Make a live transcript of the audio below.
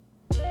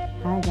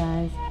Hi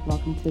guys,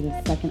 welcome to the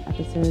second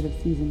episode of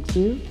season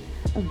 2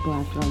 of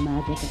Black Girl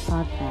Magic, a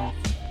podcast.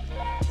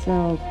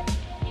 So,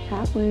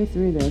 halfway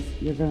through this,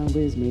 you're going to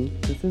lose me.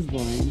 This is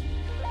Lauren.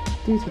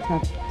 Due to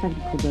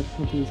technical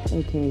difficulties,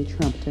 aka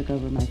Trump took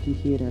over my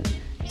computer.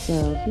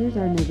 So, here's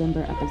our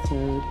November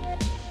episode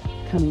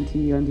coming to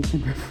you on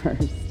December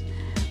 1st.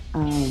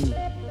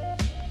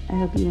 I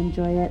hope you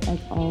enjoy it. As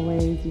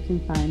always, you can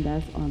find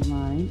us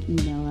online.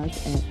 Email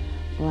us at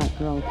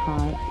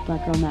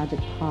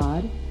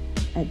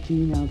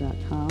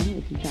blackgirlmagicpod@gmail.com.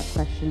 If you've got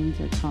questions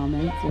or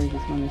comments or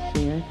just want to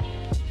share,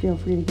 feel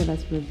free to give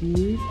us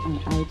reviews on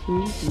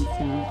iTunes and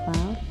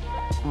SoundCloud.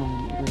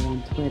 We're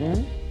on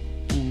Twitter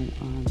and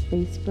on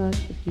Facebook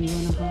if you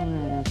want to holler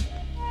at us.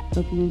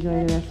 Hope you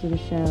enjoy the rest of the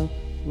show.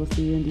 We'll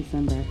see you in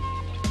December.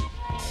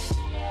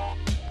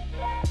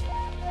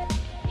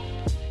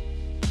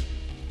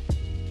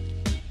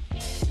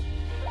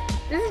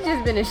 This has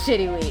just been a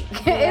shitty week.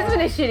 It's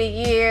been a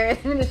shitty year.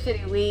 It's been a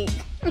shitty week.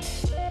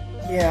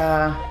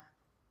 Yeah.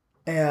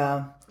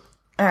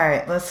 All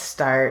right, let's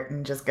start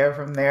and just go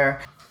from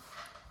there.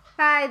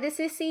 Hi, this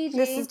is CG.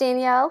 This is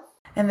Danielle.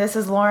 And this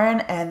is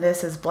Lauren, and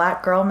this is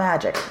Black Girl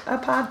Magic, a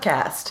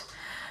podcast.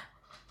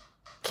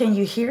 Can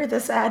you hear the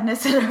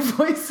sadness in our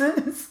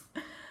voices?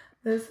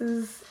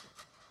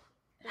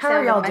 How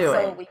are y'all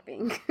doing? Soul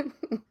weeping.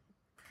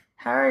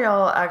 How are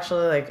y'all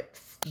actually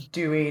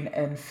doing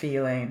and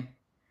feeling?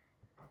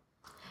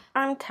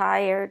 I'm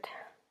tired.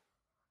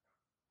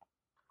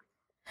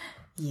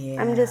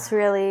 Yeah. I'm just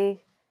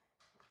really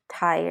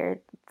tired.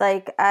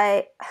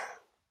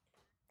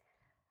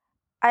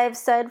 I've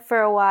said for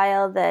a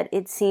while that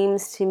it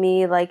seems to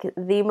me like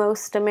the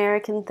most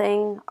American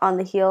thing on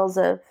the heels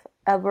of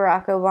a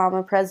Barack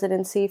Obama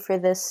presidency for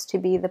this to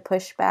be the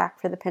pushback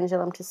for the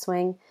pendulum to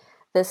swing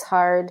this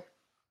hard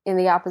in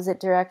the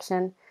opposite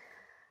direction.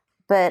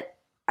 But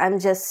I'm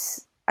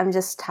just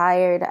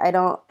tired. I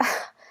don't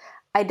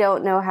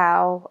know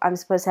how I'm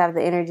supposed to have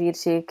the energy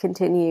to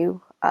continue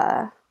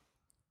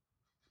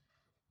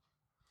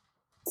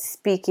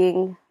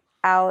speaking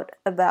out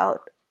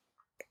about.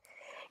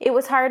 It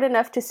was hard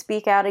enough to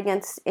speak out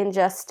against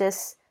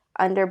injustice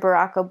under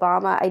Barack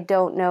Obama. I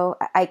don't know.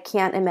 I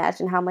can't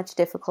imagine how much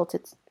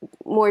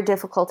more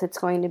difficult it's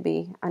going to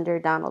be under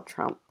Donald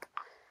Trump.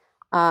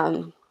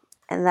 And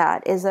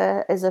that is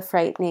a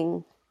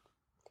frightening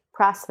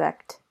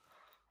prospect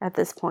at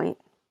this point.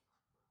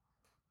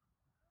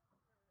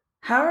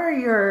 How are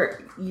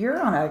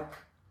you're on a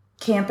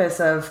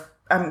campus of,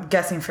 I'm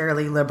guessing,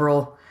 fairly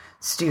liberal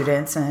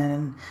students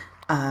and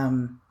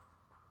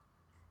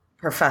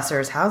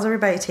professors. How's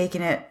everybody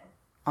taking it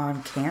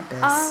on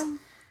campus?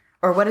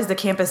 Or what is the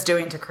campus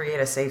doing to create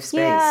a safe space?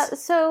 Yeah,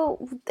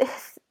 so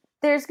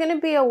there's going to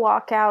be a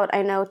walkout,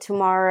 I know,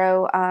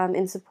 tomorrow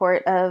in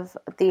support of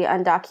the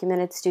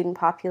undocumented student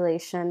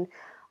population.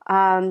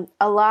 A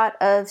lot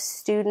of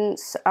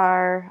students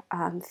are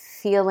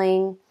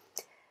feeling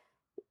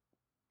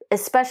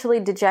especially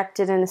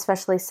dejected and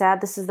especially sad.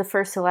 This is the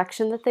first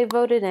election that they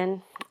voted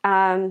in,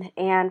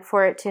 and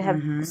for it to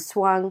have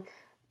swung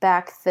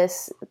back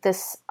this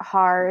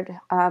hard.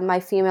 My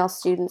female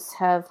students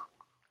of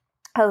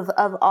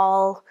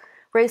all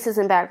races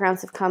and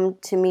backgrounds have come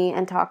to me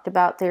and talked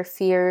about their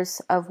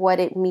fears of what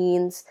it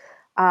means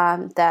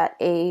that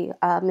a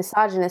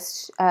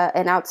misogynist,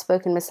 an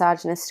outspoken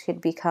misogynist,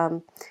 could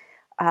become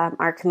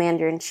our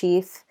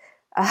commander-in-chief.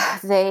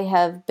 They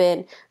have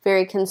been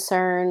very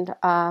concerned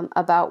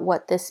about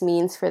what this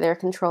means for their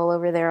control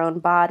over their own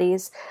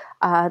bodies.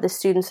 The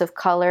students of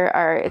color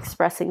are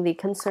expressing the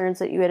concerns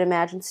that you would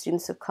imagine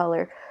students of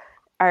color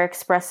are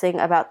expressing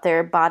about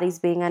their bodies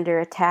being under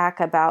attack,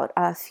 about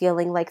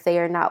feeling like they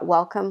are not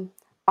welcome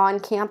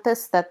on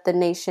campus, that the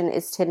nation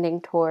is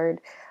tending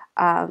toward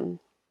the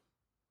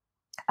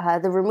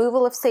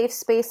removal of safe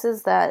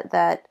spaces,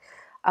 that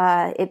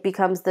it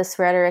becomes this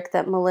rhetoric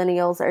that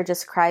millennials are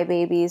just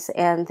crybabies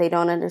and they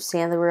don't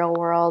understand the real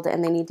world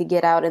and they need to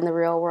get out in the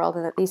real world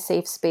and that these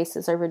safe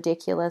spaces are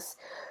ridiculous.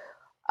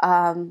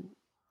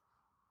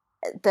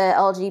 The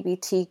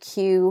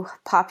LGBTQ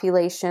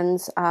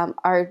populations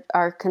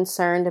are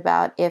concerned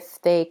about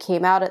if they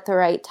came out at the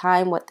right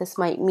time, what this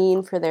might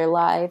mean for their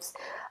lives,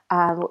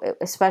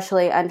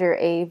 especially under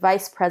a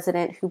vice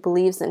president who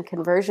believes in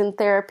conversion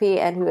therapy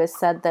and who has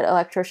said that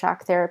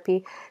electroshock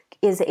therapy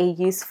is a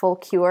useful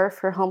cure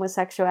for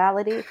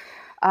homosexuality.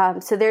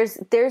 So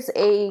there's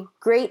a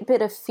great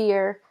bit of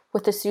fear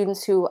with the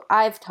students who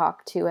I've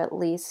talked to, at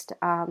least.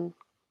 And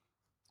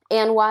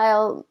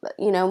while,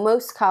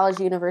 most college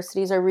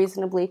universities are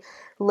reasonably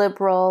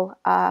liberal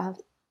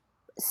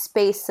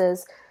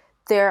spaces,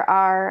 there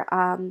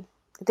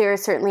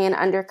is certainly an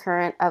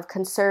undercurrent of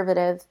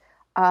conservative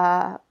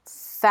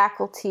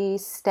faculty,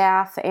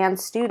 staff, and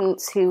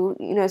students who,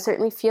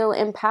 certainly feel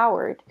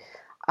empowered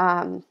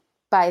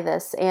by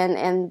this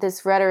and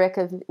this rhetoric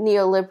of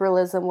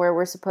neoliberalism, where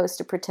we're supposed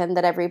to pretend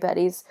that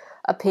everybody's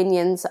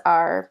opinions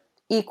are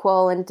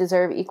equal and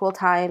deserve equal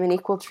time and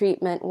equal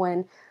treatment,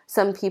 when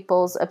some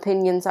people's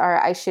opinions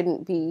are I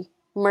shouldn't be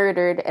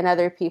murdered and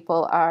other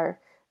people are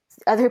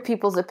other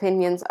people's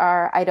opinions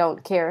are, I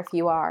don't care if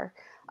you are.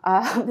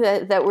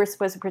 That we're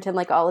supposed to pretend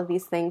like all of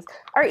these things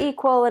are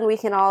equal and we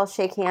can all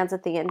shake hands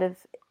at the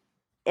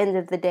end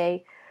of the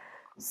day.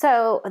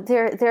 So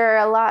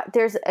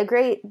there's a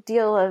great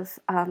deal of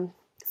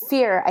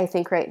fear, I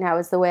think, right now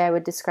is the way I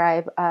would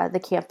describe the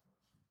camp.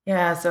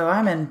 Yeah, so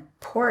I'm in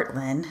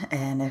Portland,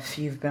 and if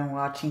you've been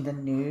watching the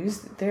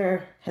news,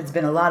 there has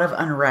been a lot of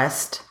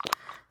unrest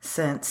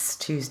since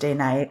Tuesday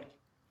night.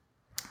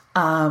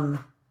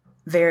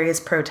 Various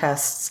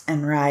protests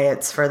and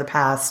riots for the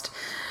past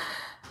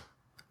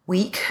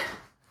week,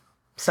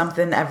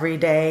 something every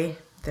day.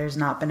 There's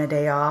not been a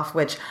day off,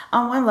 which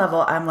on one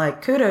level, I'm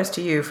like, kudos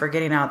to you for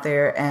getting out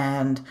there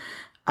and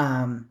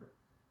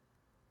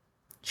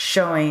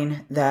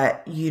showing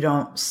that you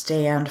don't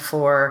stand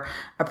for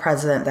a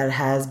president that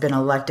has been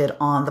elected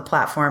on the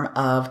platform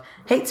of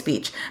hate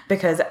speech.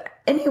 Because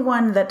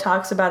anyone that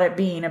talks about it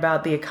being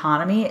about the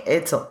economy,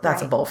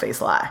 that's a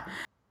bull-faced lie.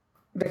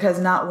 Because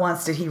not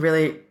once did he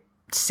really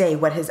say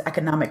what his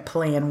economic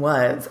plan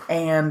was.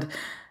 And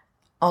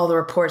all the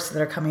reports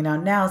that are coming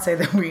out now say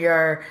that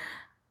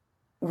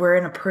we're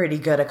in a pretty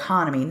good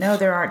economy. No,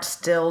 there aren't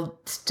still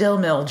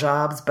mill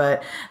jobs,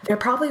 but there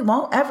probably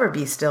won't ever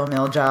be still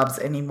mill jobs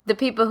anymore. The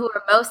people who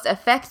are most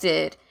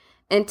affected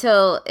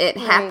until it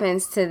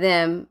happens to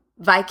them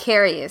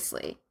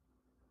vicariously.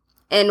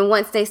 And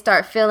once they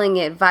start feeling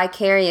it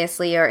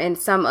vicariously or in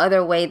some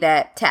other way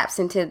that taps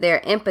into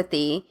their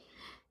empathy,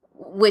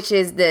 which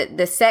is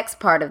the sex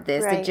part of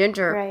this, the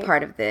gender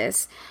part of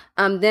this,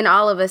 then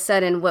all of a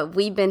sudden what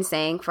we've been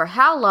saying for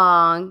how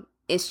long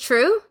is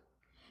true.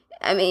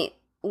 I mean,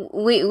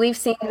 we've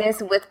seen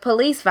this with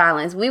police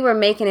violence. We were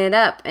making it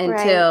up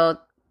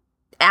until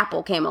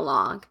Apple came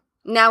along.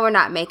 Now we're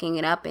not making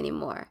it up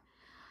anymore.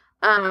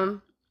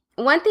 One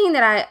thing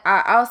that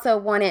I also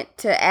wanted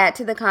to add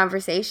to the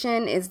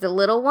conversation is the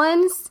little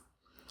ones.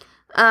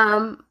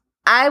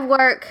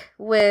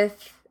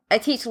 I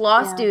teach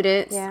law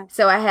students,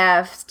 so I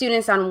have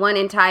students on one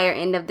entire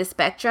end of the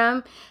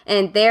spectrum,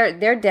 and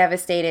they're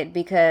devastated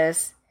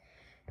because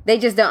they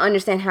just don't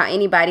understand how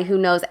anybody who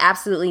knows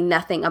absolutely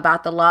nothing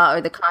about the law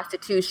or the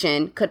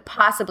Constitution could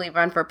possibly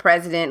run for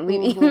president.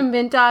 We've even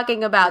been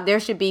talking about there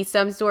should be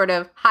some sort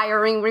of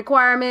hiring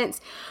requirements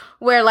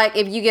where, like,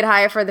 if you get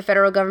hired for the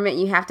federal government,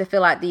 you have to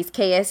fill out these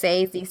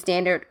KSAs, these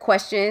standard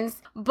questions.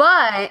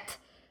 But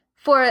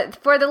for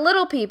the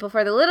little people,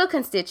 for the little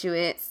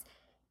constituents,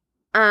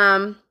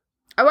 I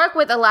work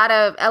with a lot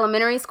of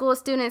elementary school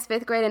students,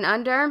 5th grade and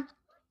under,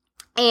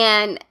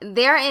 and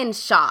they're in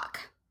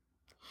shock.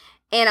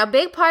 And a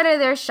big part of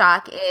their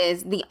shock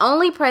is the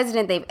only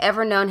president they've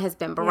ever known has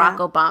been Barack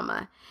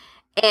Obama.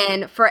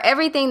 And for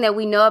everything that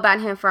we know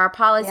about him, for our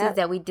policies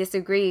that we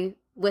disagree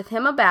with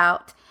him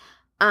about,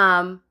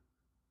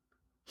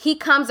 he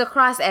comes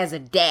across as a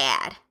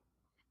dad,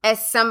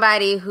 as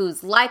somebody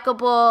who's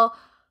likable,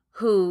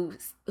 who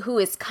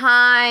is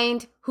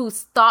kind,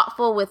 who's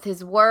thoughtful with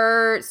his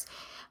words.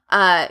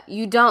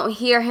 You don't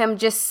hear him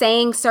just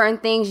saying certain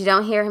things. You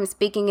don't hear him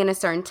speaking in a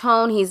certain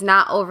tone. He's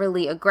not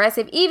overly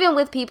aggressive. Even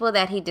with people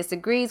that he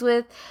disagrees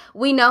with,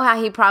 we know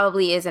how he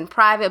probably is in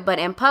private, but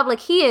in public,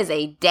 he is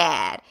a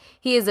dad.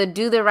 He is a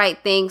do the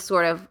right thing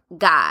sort of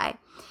guy.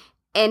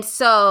 And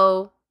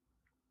so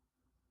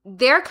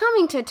they're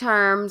coming to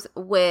terms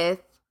with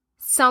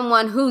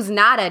someone who's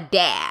not a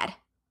dad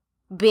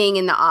being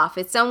in the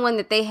office, someone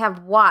that they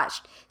have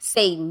watched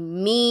say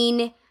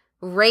mean,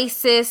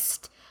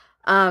 racist,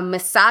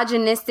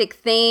 misogynistic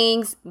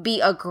things, be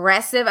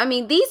aggressive. I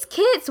mean, these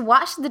kids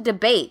watched the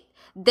debate.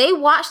 They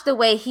watched the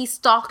way he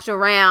stalked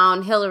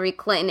around Hillary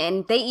Clinton,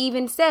 and they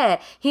even said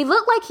he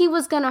looked like he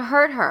was going to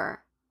hurt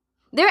her.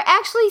 They're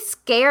actually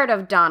scared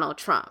of Donald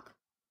Trump.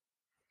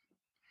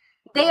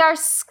 They are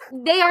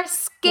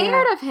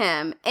scared of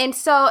him. And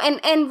so,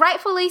 and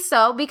rightfully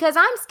so, because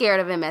I'm scared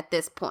of him at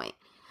this point.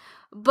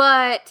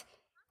 But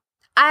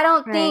I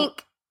don't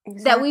think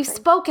that we've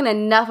spoken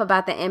enough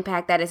about the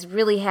impact that it's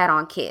really had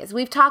on kids.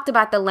 We've talked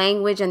about the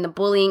language and the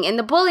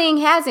bullying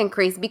has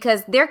increased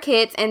because their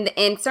kids and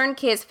certain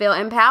kids feel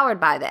empowered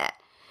by that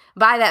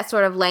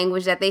sort of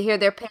language that they hear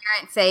their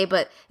parents say,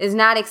 but is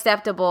not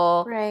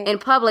acceptable in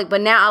public.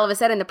 But now all of a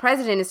sudden the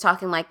president is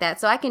talking like that,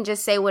 so I can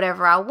just say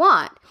whatever I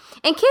want.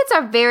 And kids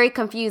are very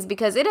confused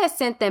because it has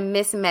sent them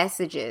mixed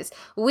messages.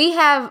 We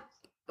have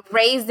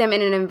raise them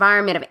in an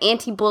environment of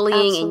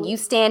anti-bullying and you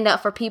stand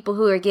up for people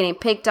who are getting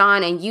picked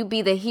on and you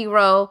be the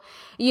hero,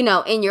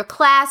 in your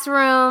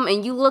classroom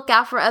and you look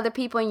out for other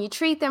people and you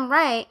treat them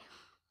right.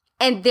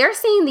 And they're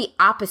seeing the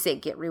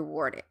opposite get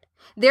rewarded.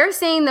 They're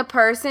seeing the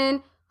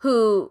person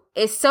who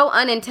is so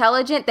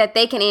unintelligent that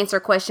they can answer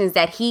questions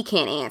that he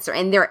can't answer,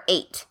 and they're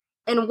 8.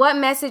 And what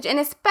message, and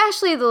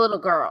especially the little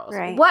girls,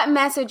 what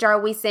message are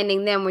we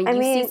sending them when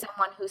you see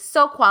someone who's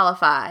so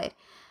qualified,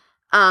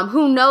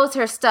 who knows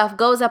her stuff,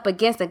 goes up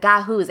against a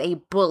guy who is a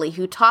bully,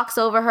 who talks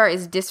over her,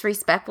 is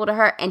disrespectful to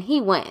her, and he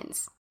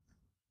wins?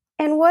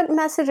 And what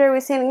message are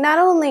we sending? Not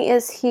only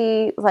is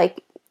he,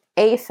 like,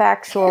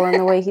 afactual in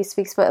the way he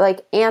speaks, but,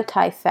 like,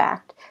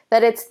 anti-fact.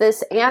 That it's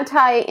this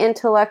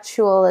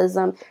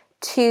anti-intellectualism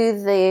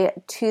to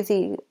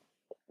the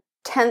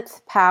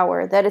 10th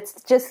power, that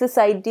it's just this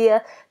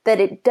idea that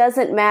it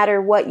doesn't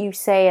matter what you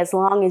say as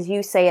long as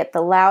you say it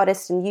the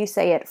loudest and you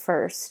say it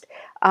first.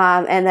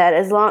 And that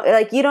as long,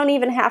 like, you don't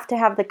even have to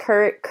have the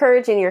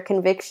courage in your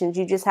convictions.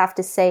 You just have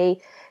to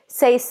say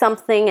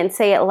something and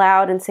say it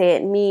loud and say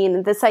it mean.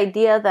 And this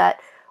idea that,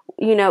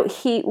 you know,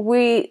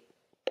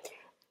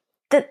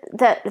 that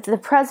the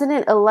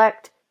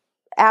president-elect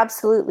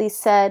absolutely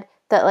said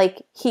that,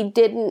 like, he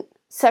didn't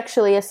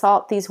sexually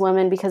assault these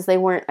women because they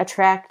weren't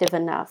attractive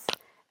enough.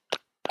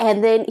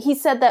 And then he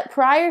said that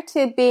prior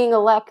to being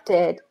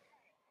elected,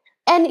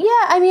 and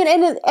yeah, I mean,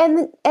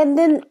 and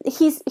then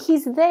he's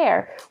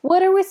there.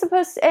 What are we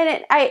supposed to?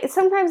 And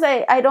sometimes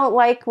I don't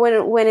like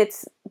when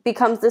it's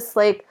becomes this,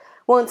 like,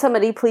 won't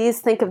somebody please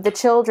think of the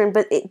children?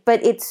 But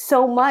it's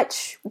so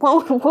much.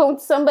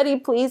 Won't somebody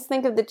please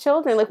think of the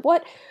children? Like,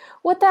 what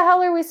the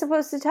hell are we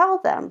supposed to tell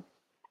them?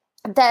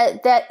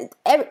 That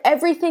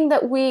everything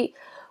that we,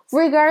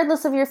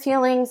 regardless of your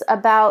feelings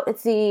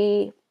about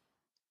the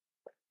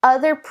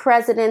other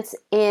presidents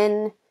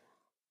in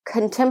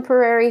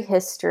contemporary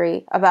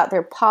history, about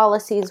their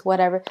policies,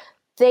 whatever,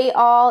 they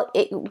all,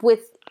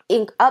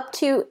 up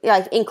to,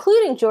 like,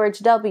 including George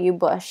W.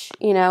 Bush,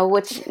 you know,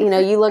 which, you know,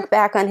 you look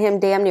back on him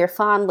damn near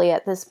fondly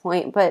at this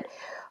point, but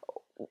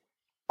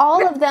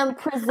all of them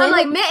presented... I'm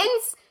like,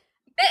 Mittens?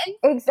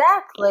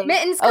 Exactly.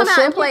 Mittens, come out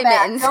and play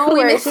Mittens. Don't we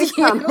worry, miss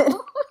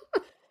you.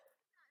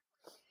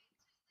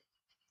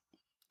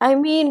 I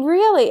mean,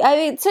 really. I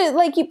mean, so,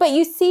 like, but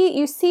you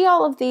see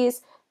all of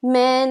these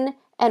men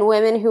and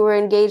women who were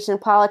engaged in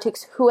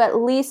politics who at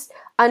least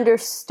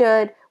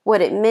understood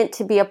what it meant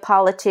to be a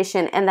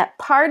politician, and that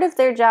part of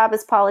their job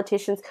as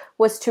politicians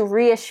was to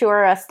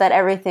reassure us that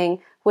everything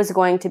was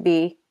going to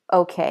be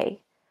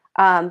okay.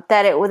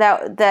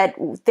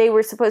 That they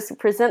were supposed to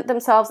present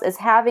themselves as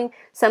having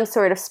some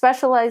sort of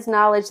specialized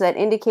knowledge that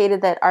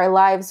indicated that our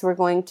lives were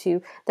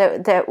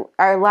that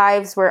our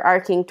lives were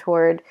arcing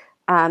toward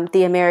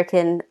the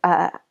American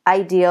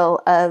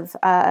ideal of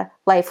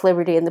life,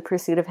 liberty, and the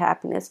pursuit of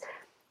happiness.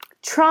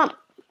 Trump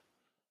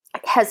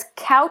has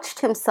couched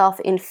himself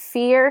in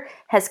fear,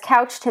 has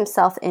couched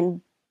himself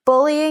in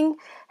bullying,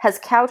 has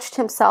couched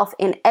himself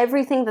in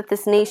everything that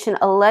this nation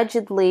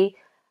allegedly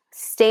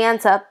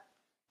stands up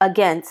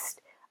against.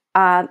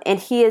 And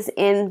he is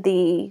in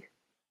the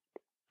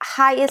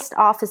highest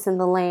office in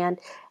the land.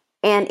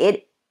 And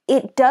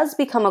it does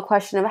become a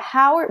question of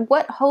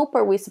what hope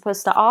are we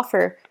supposed to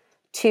offer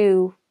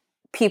to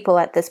people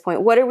at this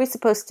point? What are we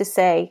supposed to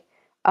say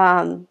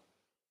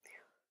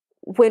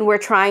when we're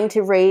trying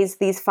to raise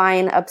these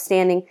fine,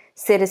 upstanding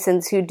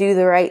citizens who do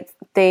the right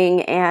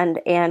thing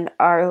and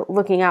are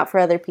looking out for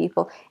other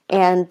people?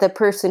 And the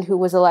person who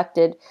was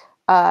elected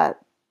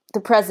the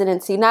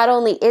presidency not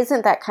only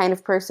isn't that kind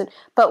of person,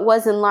 but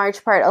was in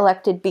large part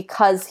elected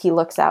because he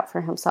looks out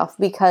for himself,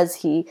 because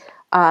he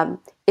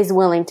is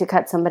willing to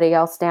cut somebody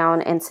else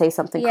down and say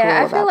something cruel about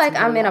somebody else. Yeah, I feel like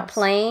I'm in a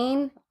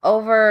plane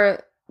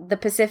over the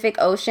Pacific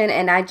Ocean,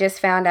 and I just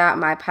found out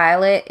my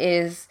pilot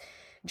is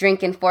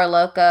drinking Four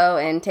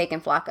Loko and taking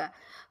Flocka.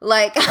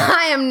 Like,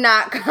 I am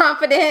not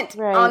confident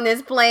on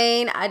this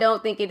plane. I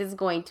don't think it is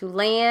going to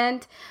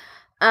land.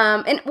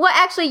 And well,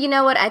 actually, you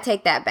know what? I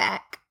take that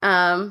back.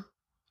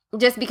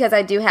 Just because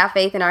I do have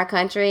faith in our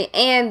country,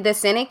 and the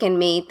cynic in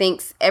me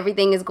thinks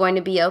everything is going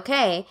to be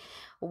okay.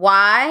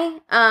 Why?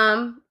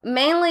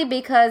 Mainly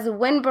because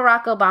when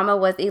Barack Obama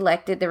was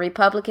elected, the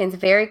Republicans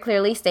very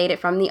clearly stated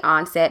from the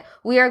onset,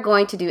 we are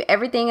going to do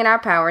everything in our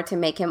power to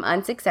make him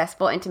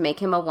unsuccessful and to make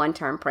him a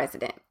one-term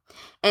president.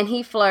 And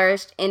he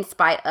flourished in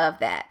spite of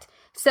that.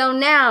 So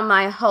now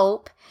my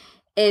hope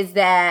is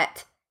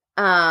that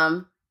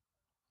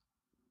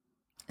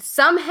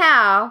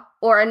somehow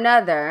or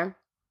another,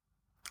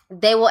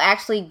 they will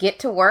actually get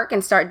to work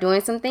and start doing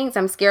some things.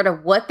 I'm scared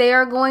of what they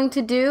are going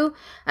to do.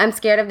 I'm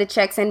scared of the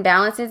checks and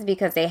balances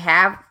because they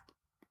have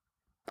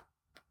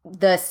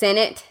the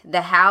Senate,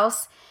 the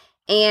House,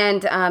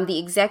 and the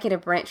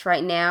executive branch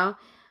right now.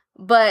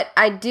 But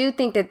I do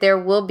think that there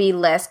will be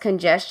less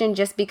congestion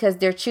just because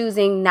they're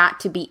choosing not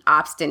to be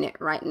obstinate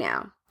right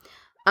now.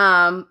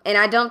 And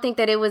I don't think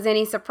that it was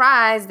any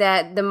surprise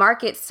that the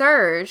market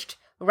surged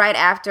right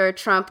after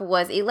Trump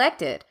was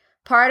elected.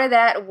 Part of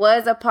that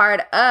was a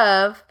part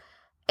of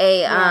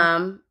a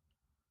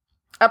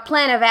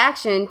plan of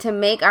action to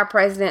make our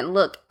president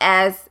look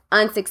as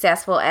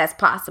unsuccessful as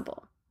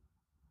possible.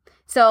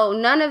 So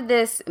none of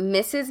this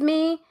misses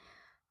me.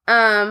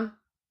 It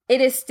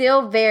is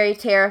still very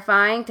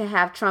terrifying to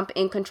have Trump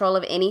in control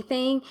of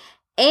anything.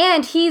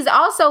 And he's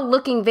also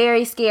looking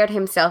very scared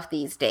himself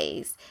these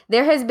days.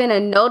 There has been a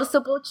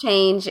noticeable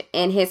change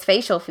in his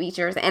facial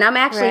features, and I'm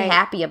actually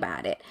happy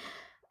about it.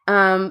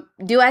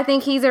 Do I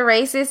think he's a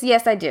racist?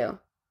 Yes, I do.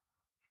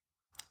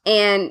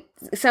 And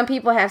some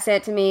people have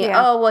said to me,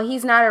 oh, well,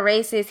 he's not a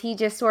racist. He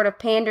just sort of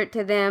pandered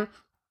to them.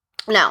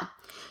 No,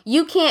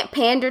 you can't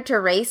pander to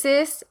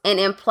racists and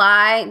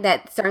imply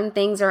that certain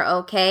things are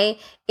okay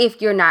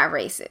if you're not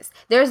racist.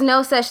 There's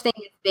no such thing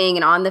as being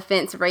an on the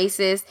fence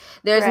racist.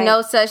 There's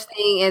no such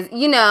thing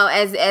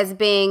as, as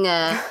being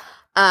a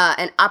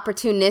an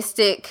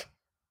opportunistic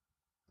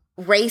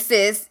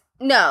racist.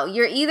 No,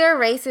 you're either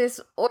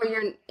racist or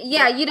you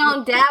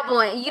don't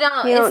dabble in, it's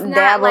not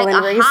dabble like in a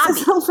racism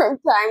hobby. from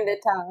time to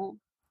time.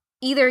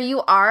 Either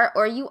you are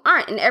or you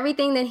aren't. And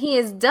everything that he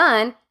has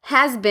done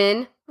has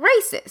been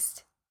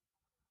racist.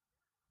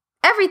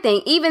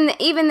 Everything, even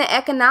the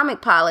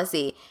economic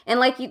policy. And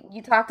like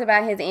you talked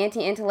about his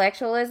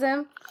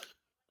anti-intellectualism.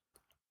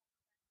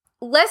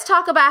 Let's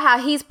talk about how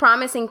he's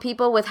promising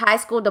people with high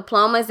school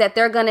diplomas that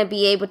they're going to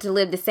be able to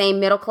live the same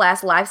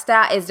middle-class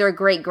lifestyle as their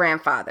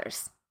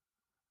great-grandfathers.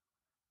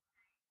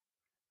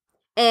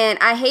 And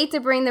I hate to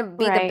be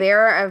the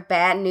bearer of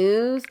bad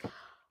news,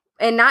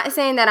 and not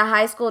saying that a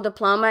high school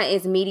diploma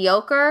is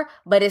mediocre,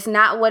 but it's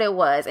not what it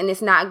was, and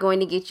it's not going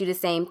to get you the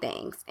same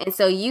things. And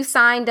so you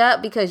signed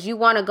up because you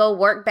want to go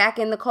work back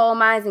in the coal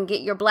mines and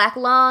get your black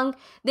lung,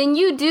 then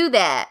you do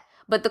that.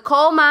 But the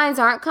coal mines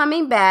aren't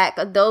coming back.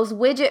 Those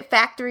widget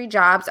factory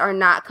jobs are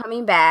not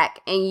coming back.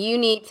 And you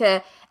need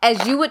to,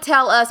 as you would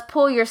tell us,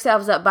 pull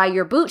yourselves up by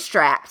your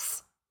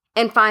bootstraps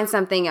and find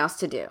something else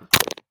to do.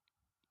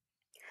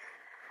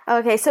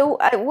 Okay, so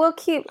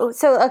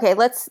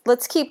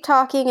let's keep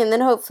talking, and then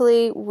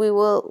hopefully we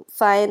will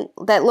find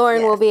that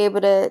Lauren will be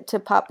able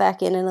to pop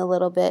back in a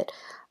little bit.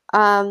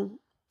 I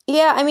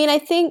mean, I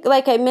think,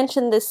 like I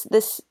mentioned, this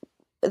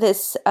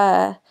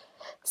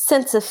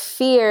sense of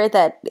fear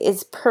that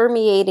is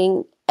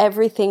permeating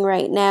everything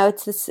right now.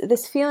 It's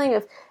this feeling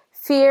of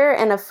fear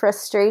and of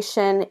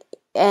frustration,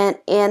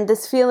 and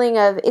this feeling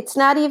of, it's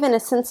not even a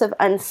sense of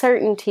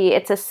uncertainty,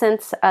 it's a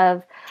sense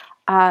of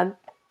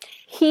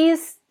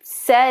he's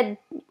said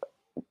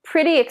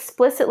pretty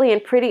explicitly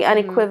and pretty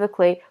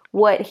unequivocally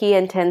what he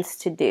intends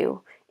to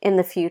do in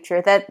the future.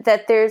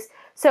 That there's,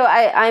 so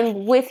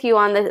I'm with you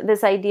on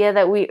this idea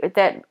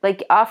that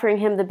like offering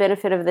him the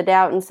benefit of the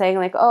doubt and saying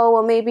like, oh,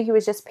 well, maybe he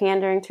was just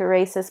pandering to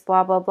racists,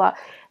 blah, blah, blah.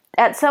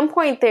 At some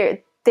point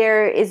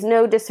there is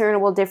no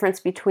discernible difference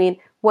between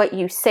what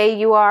you say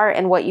you are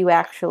and what you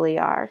actually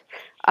are.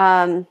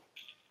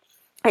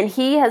 And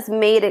he has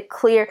made it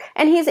clear,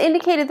 and he's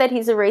indicated that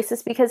he's a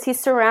racist because he's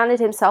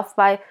surrounded himself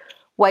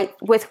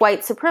with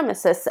white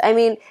supremacists. I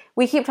mean,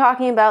 we keep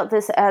talking about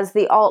this as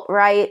the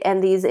alt-right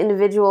and these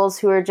individuals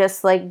who are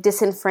just like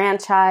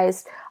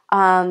disenfranchised,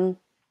 voters,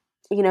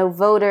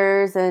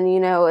 and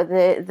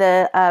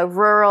the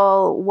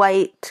rural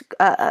white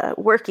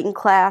working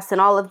class,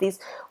 and all of these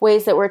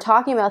ways that we're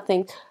talking about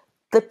things.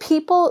 The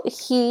people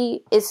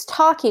he is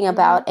talking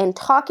about and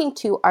talking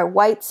to are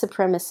white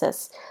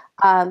supremacists.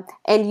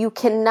 And you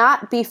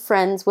cannot be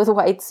friends with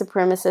white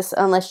supremacists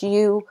unless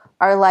you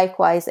are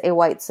likewise a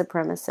white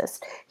supremacist.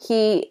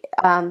 The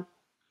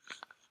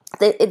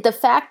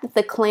fact that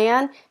the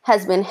Klan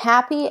has been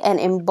happy and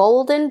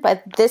emboldened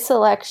by this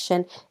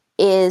election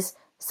is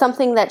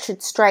something that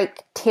should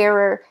strike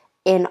terror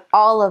in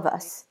all of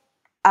us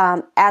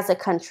as a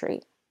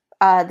country.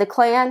 The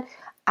Klan,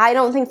 I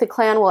don't think the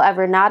Klan will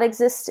ever not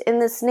exist in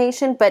this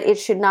nation, but it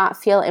should not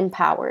feel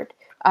empowered.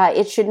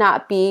 It should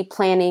not be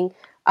planning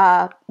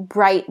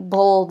bright,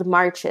 bold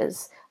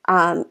marches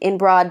in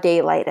broad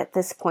daylight at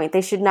this point.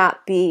 They should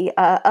not be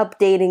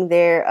updating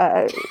their,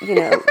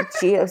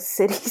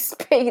 GeoCities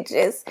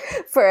pages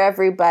for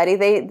everybody.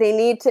 They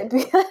need to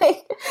be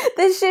like,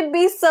 this should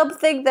be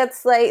something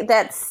that's like,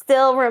 that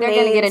still remains.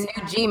 They're going to get a new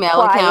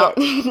Gmail account.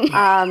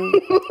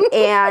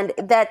 And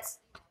that's,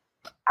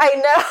 I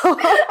know,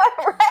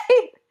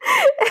 right?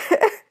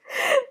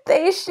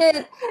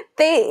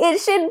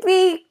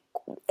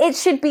 It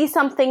should be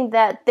something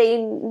that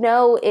they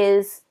know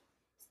is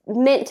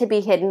meant to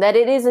be hidden, that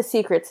it is a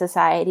secret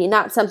society,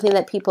 not something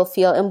that people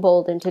feel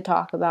emboldened to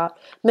talk about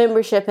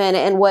membership in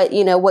and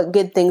what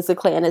good things the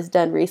Klan has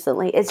done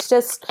recently. It's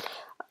just,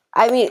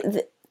 I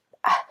mean,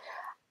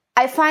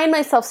 I find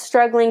myself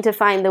struggling to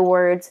find the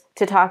words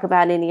to talk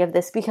about any of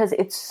this because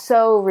it's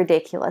so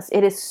ridiculous.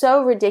 It is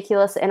so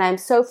ridiculous, and I'm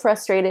so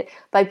frustrated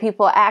by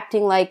people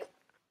acting like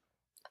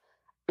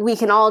we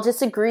can all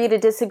just agree to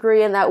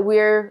disagree, and that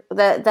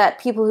that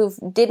people who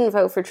didn't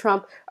vote for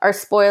Trump are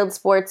spoiled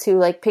sports who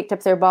like picked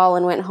up their ball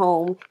and went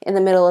home in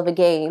the middle of a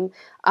game.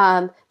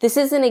 This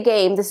isn't a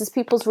game. This is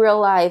people's real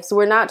lives.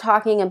 We're not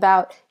talking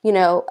about,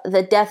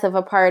 the death of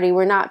a party.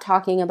 We're not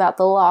talking about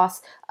the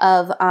loss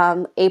of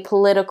a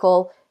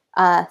political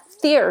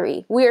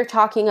theory. We are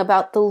talking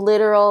about the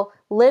literal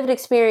lived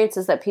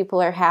experiences that people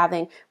are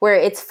having, where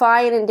it's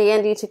fine and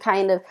dandy to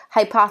kind of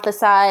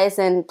hypothesize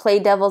and play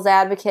devil's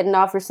advocate and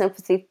offer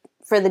sympathy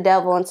for the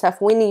devil and stuff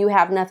when you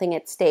have nothing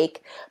at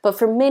stake. But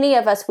for many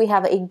of us, we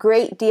have a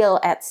great deal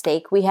at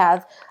stake. We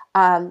have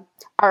our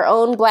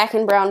own black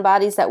and brown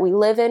bodies that we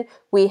live in.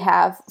 We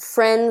have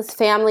friends,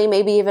 family,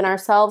 maybe even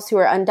ourselves who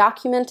are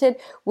undocumented.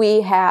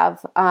 We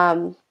have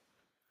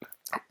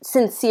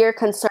sincere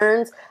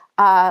concerns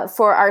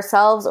for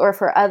ourselves or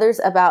for others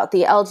about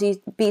the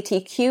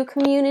LGBTQ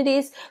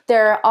communities.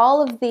 There are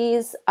all of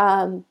these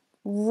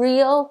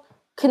real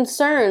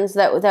concerns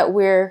that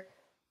we're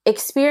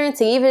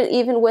experiencing,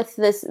 even with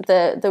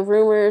the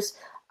rumors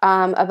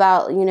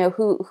about,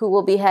 who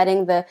will be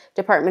heading the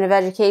Department of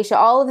Education,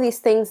 all of these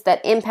things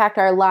that impact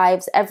our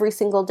lives every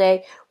single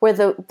day, where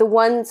the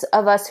ones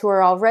of us who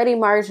are already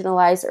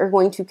marginalized are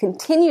going to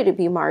continue to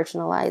be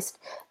marginalized.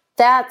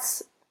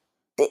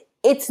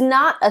 It's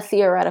not a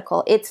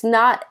theoretical. It's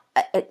not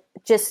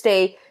just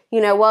a,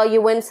 well,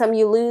 you win some,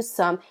 you lose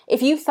some.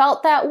 If you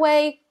felt that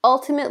way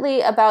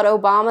ultimately about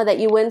Obama, that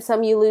you win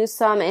some, you lose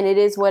some, and it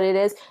is what it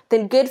is,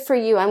 then good for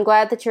you. I'm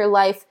glad that your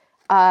life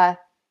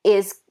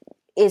is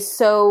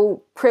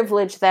so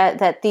privileged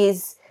that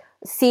these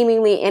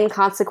seemingly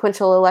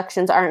inconsequential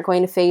elections aren't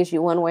going to phase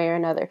you one way or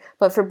another.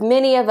 But for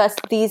many of us,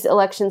 these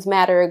elections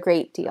matter a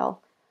great deal.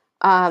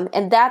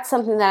 And that's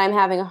something that I'm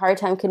having a hard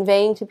time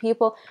conveying to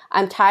people.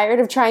 I'm tired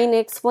of trying to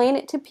explain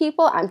it to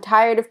people. I'm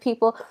tired of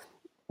people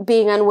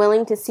being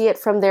unwilling to see it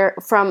from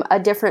a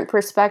different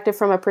perspective,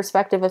 from a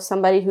perspective of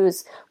somebody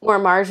who's more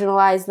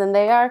marginalized than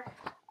they are.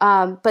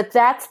 But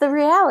that's the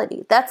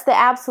reality. That's the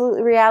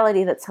absolute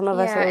reality that some of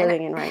us are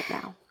living in right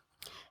now.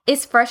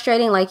 It's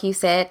frustrating, like you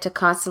said, to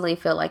constantly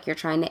feel like you're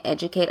trying to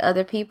educate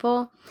other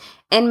people.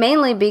 And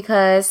mainly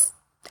because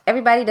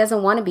everybody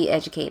doesn't want to be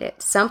educated.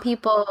 Some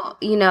people,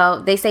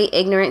 they say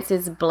ignorance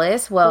is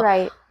bliss. Well,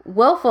 right.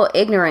 Willful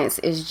ignorance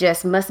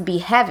must be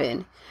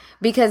heaven,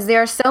 because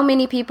there are so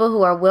many people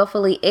who are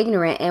willfully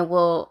ignorant and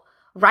will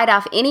write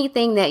off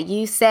anything that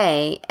you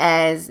say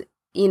as,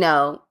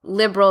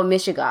 liberal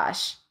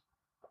mishigosh.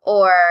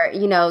 Or,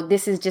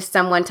 this is just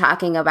someone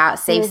talking about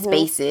safe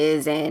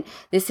spaces, and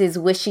this is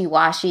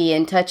wishy-washy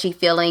and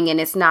touchy-feeling,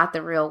 and it's not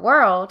the real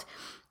world.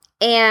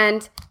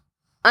 And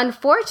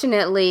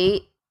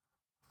unfortunately,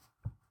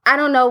 I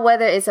don't know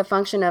whether it's a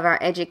function of our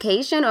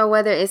education or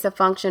whether it's a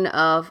function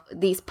of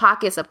these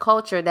pockets of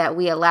culture that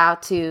we allow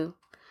to,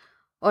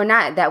 or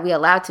not that we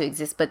allow to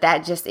exist, but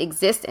that just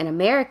exist in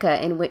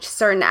America, in which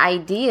certain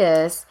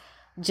ideas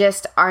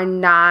just are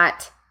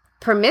not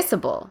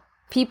permissible.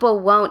 People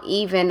won't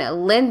even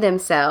lend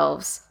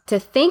themselves to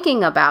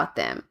thinking about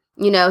them.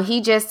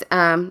 He just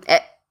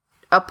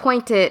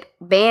appointed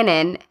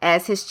Bannon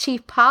as his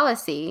chief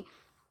policy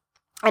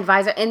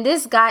advisor, and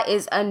this guy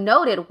is a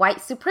noted white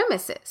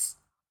supremacist.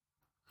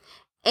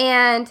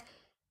 And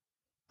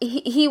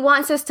he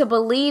wants us to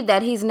believe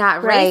that he's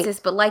not right.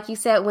 racist, but like you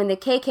said, when the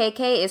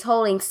KKK is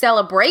holding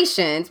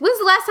celebrations, when's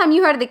the last time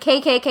you heard of the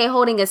KKK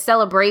holding a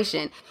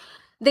celebration?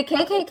 The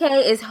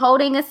KKK is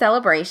holding a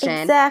celebration.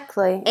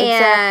 Exactly.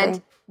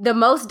 And the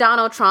most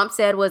Donald Trump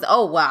said was,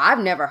 oh, well, I've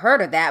never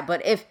heard of that.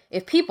 But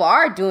if people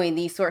are doing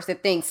these sorts of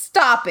things,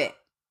 stop it.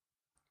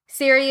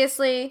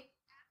 Seriously?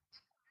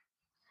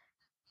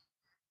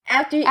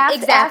 After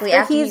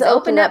he's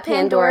opened up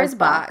Pandora's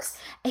box.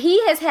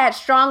 He has had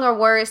stronger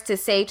words to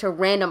say to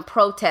random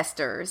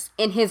protesters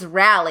in his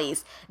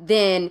rallies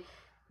than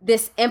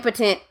this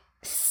impotent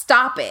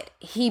stop it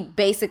he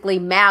basically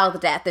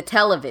mouthed at the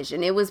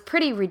television. It was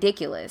pretty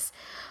ridiculous.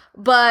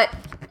 But,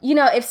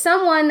 if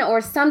someone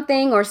or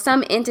something or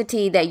some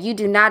entity that you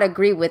do not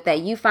agree with, that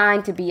you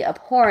find to be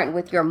abhorrent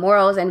with your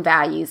morals and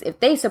values, if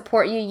they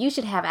support you, you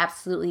should have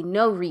absolutely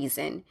no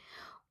reason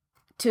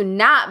to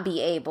not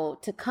be able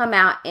to come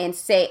out and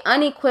say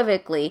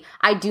unequivocally,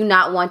 I do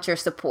not want your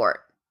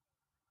support.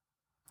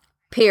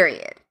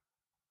 Period.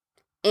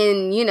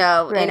 In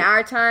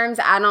our terms,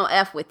 I don't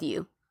F with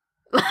you.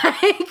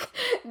 Like,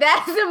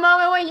 that's the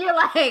moment when you're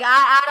like,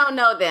 I don't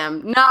know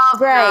them. No,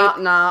 right.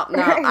 no,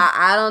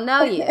 I don't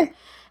know you.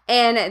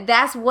 And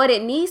that's what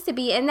it needs to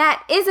be. And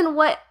that isn't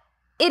what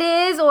it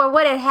is or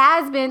what it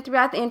has been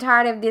throughout the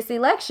entirety of this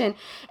election.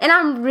 And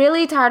I'm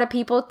really tired of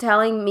people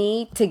telling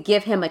me to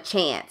give him a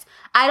chance.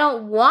 I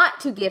don't want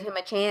to give him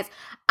a chance.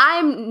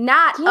 I'm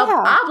not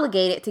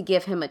obligated to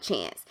give him a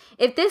chance.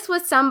 If this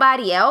was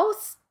somebody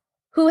else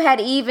who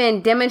had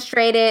even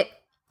demonstrated,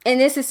 and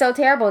this is so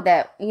terrible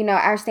that,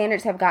 our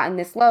standards have gotten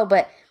this low,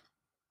 but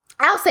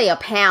I'll say a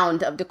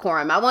pound of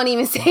decorum. I won't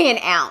even say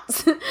an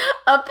ounce.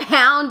 A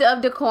pound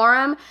of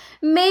decorum,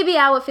 maybe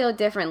I would feel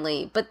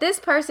differently. But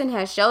this person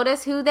has showed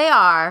us who they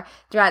are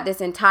throughout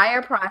this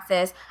entire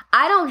process.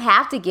 I don't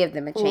have to give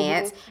them a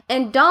chance.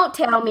 And don't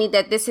tell me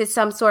that this is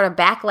some sort of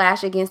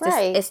backlash against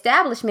this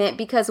establishment,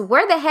 because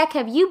where the heck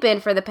have you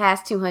been for the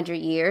past 200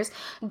 years?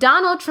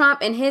 Donald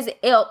Trump and his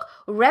ilk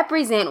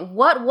represent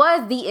what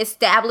was the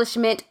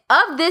establishment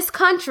of this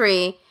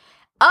country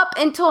up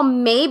until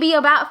maybe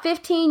about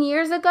 15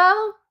 years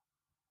ago.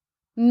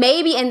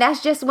 Maybe, and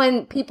that's just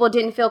when people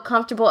didn't feel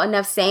comfortable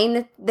enough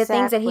saying the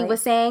things that he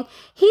was saying.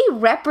 He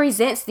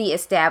represents the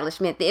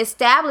establishment. The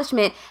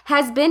establishment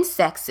has been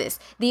sexist.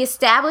 The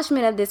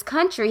establishment of this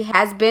country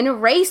has been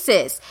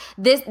racist.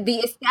 The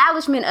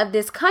establishment of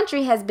this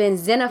country has been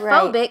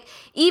xenophobic. Right.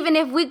 Even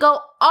if we go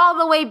all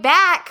the way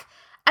back,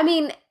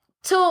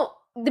 to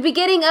the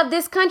beginning of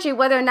this country,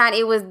 whether or not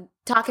it was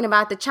talking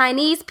about the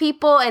Chinese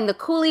people and the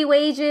coolie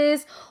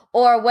wages,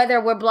 or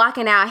whether we're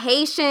blocking out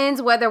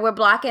Haitians, whether we're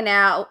blocking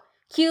out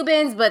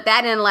Cubans, but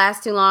that didn't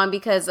last too long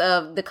because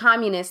of the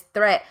communist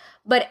threat.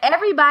 But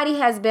everybody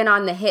has been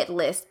on the hit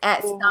list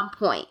at some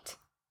point.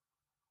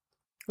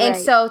 And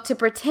so to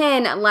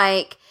pretend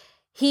like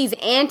he's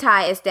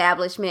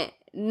anti-establishment,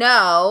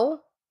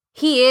 no,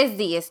 He is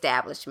the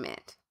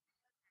establishment.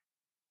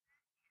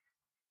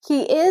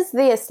 He is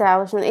the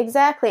establishment,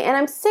 exactly. And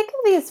I'm sick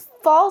of these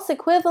false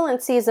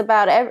equivalencies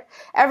about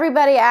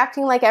everybody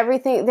acting like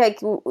everything, like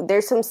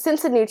there's some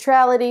sense of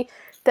neutrality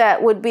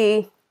that would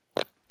be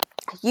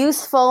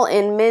useful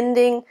in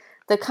mending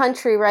the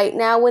country right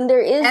now when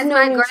there is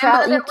no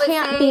neutrality. You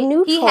can't be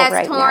neutral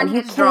right now.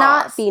 You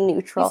cannot be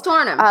neutral. He's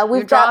torn them.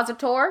 Your drawers are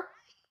tore.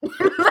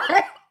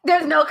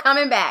 There's no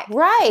coming back.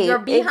 Right. Your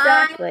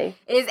behind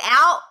is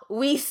out.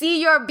 We see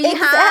your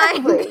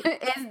behind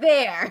is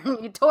there.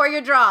 You tore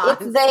your drawers.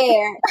 It's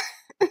there.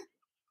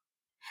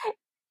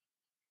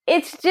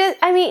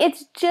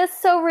 It's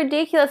just so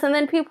ridiculous. And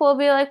then people will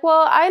be like,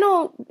 well, I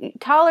don't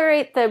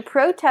tolerate the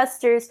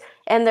protesters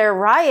and their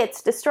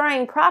riots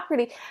destroying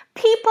property.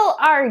 People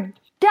are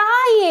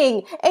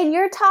dying. And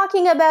you're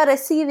talking about a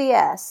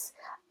CVS.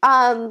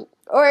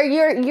 Or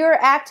you're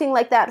acting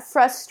like that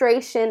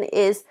frustration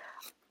is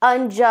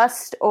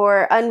unjust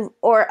or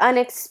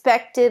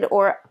unexpected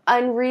or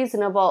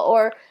unreasonable,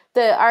 or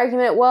the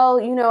argument, well,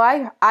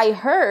 I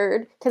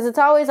heard, because it's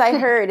always I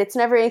heard, it's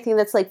never anything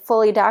that's like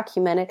fully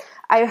documented.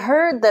 I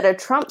heard that a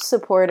Trump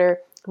supporter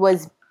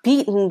was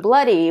beaten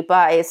bloody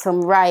by some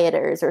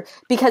rioters, or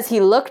because he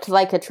looked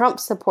like a Trump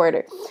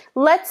supporter.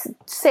 Let's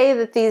say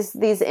that these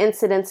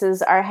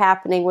incidences are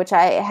happening, which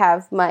I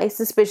have my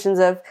suspicions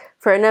of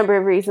for a number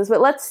of reasons, but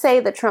let's say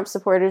that Trump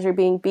supporters are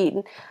being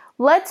beaten.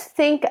 Let's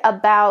think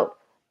about,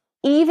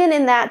 even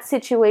in that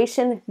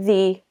situation,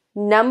 the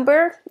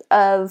number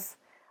of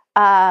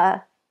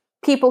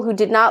people who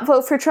did not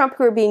vote for Trump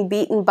who are being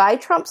beaten by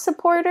Trump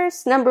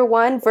supporters, number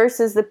one,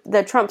 versus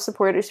the Trump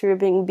supporters who are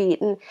being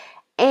beaten.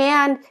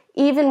 And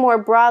even more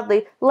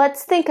broadly,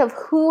 let's think of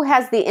who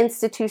has the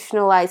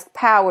institutionalized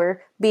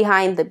power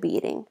behind the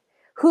beating.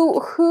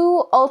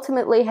 Who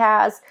ultimately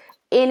has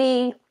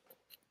any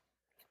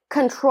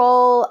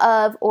control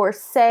of or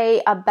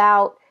say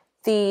about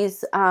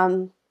these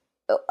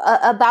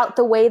about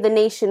the way the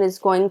nation is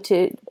going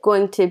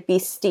to be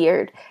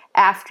steered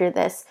after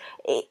this.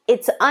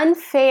 It's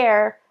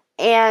unfair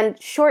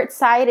and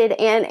short-sighted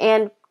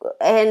and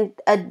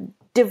a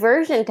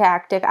diversion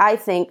tactic, I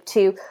think,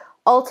 to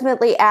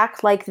ultimately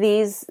act like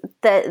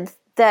that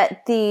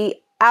the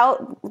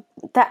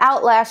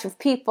outlash of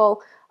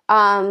people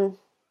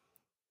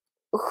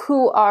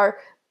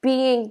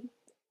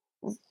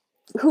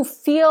who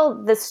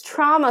feel this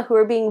trauma, who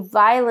are being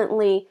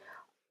violently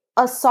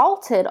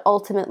assaulted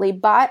ultimately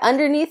by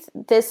underneath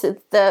this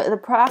the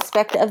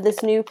prospect of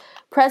this new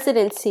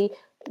presidency,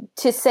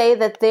 to say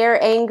that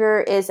their anger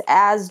is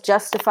as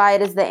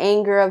justified as the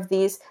anger of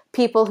these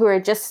people who are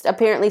just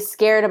apparently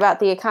scared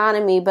about the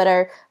economy but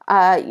are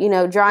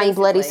drawing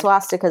bloody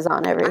swastikas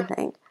on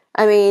everything.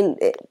 I mean,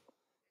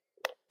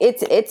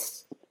 it's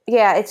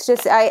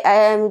just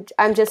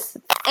I'm just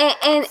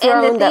and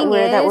the thing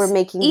is that we're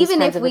making these even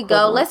kinds if of we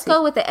go, let's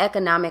go with the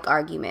economic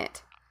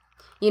argument.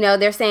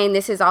 They're saying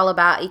this is all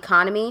about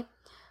economy.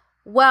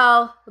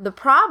 Well, the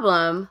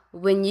problem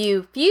when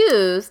you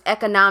fuse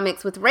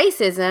economics with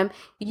racism,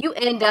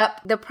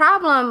 the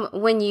problem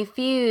when you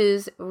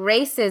fuse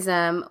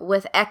racism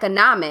with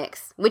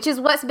economics, which is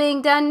what's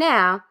being done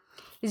now,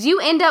 is you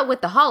end up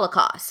with the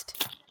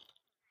Holocaust.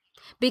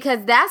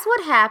 Because that's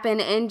what happened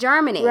in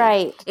Germany.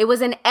 Right. It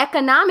was an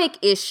economic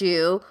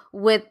issue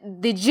with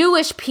the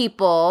Jewish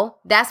people.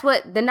 That's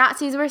what the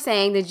Nazis were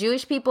saying. The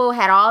Jewish people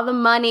had all the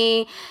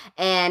money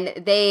and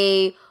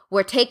they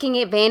were taking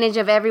advantage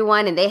of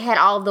everyone and they had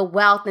all the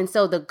wealth. And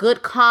so the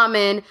good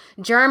common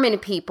German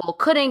people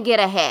couldn't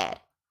get ahead.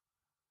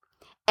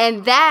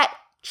 And that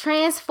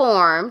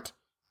transformed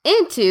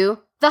into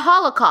the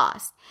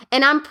Holocaust.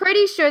 And I'm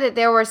pretty sure that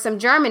there were some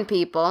German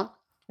people.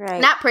 Right.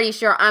 Not pretty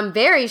sure, I'm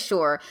very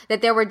sure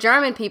that there were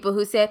German people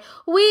who said,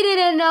 we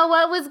didn't know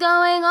what was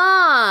going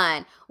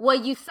on. Well,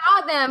 you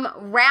saw them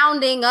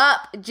rounding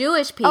up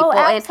Jewish people. Oh,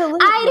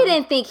 absolutely. And I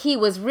didn't think he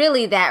was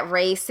really that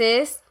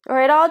racist.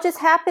 Or it all just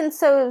happened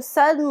so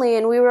suddenly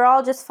and we were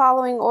all just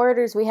following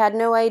orders. We had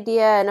no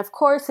idea. And of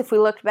course, if we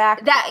looked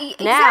back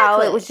now,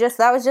 that was just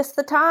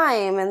the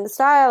time and the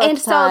style and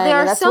of the time. And so there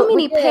are so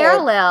many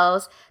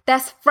parallels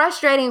that's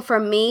frustrating for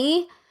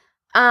me.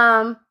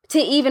 To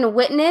even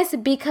witness,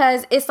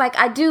 because it's like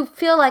I do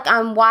feel like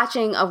I'm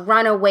watching a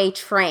runaway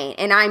train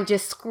and I'm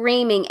just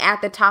screaming at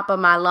the top of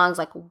my lungs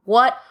like,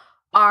 what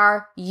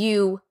are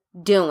you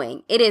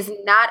doing? It is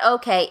not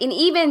okay. And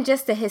even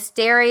just the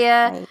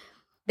hysteria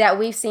that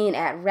we've seen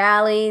at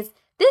rallies,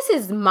 this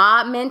is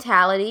mob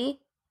mentality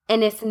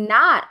and it's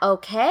not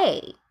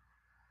okay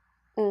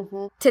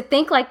to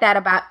think like that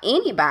about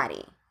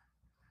anybody.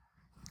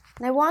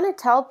 I want to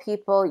tell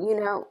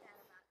people,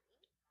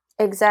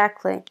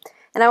 exactly.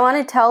 And I want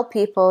to tell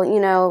people,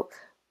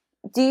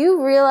 do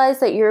you realize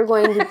that you're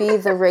going to be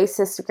the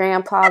racist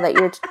grandpa that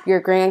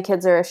your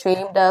grandkids are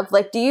ashamed of?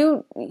 Like,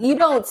 you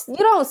don't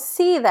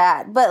see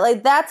that, but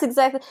like that's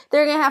exactly,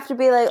 they're gonna have to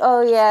be like,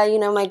 oh yeah,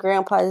 my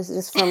grandpa is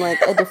just from like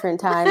a different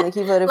time. Like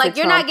he voted like for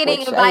you're Trump, not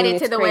getting invited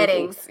to the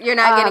weddings. You're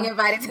not getting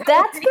invited to.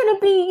 That's gonna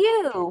be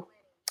you.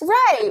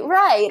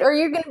 Right. Or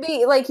you're going to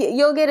be like,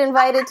 you'll get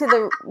invited to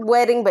the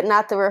wedding, but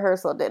not the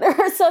rehearsal dinner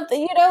or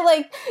something,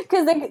 like,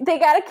 because they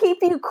got to keep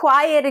you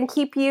quiet and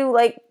keep you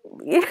like,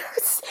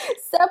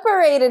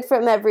 separated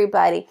from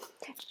everybody.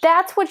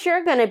 That's what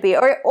you're going to be.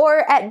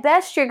 Or at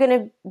best, you're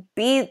going to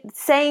be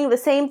saying the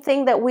same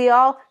thing that we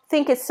all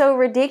think is so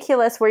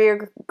ridiculous, where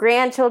your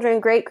grandchildren,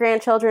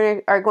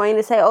 great-grandchildren are going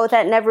to say, oh,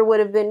 that never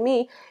would have been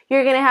me.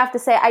 You're going to have to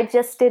say, I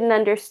just didn't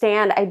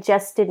understand. I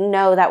just didn't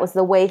know that was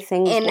the way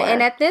things were.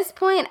 And at this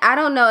point, I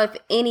don't know if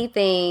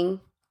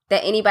anything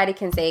that anybody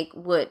can say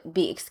would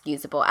be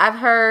excusable. I've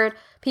heard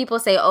people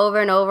say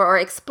over and over or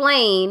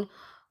explain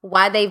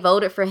why they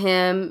voted for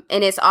him.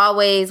 And it's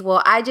always,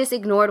 well, I just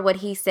ignored what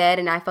he said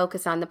and I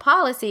focused on the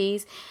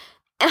policies.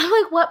 And I'm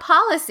like, what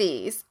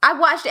policies? I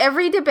watched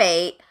every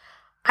debate.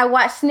 I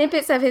watched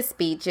snippets of his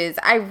speeches.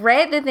 I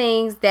read the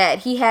things that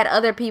he had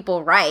other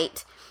people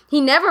write. He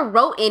never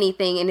wrote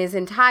anything in his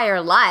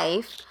entire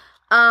life.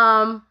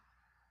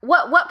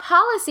 What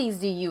policies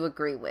do you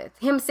agree with?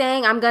 Him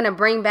saying, I'm going to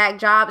bring back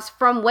jobs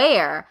from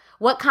where?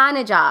 What kind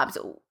of jobs?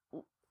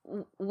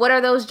 What are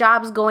those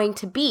jobs going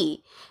to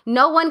be?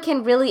 No one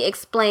can really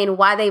explain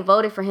why they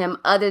voted for him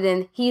other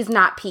than he's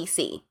not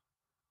PC.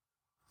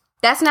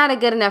 That's not a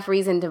good enough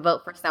reason to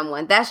vote for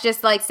someone. That's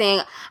just like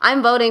saying,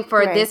 I'm voting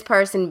for this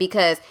person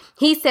because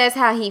he says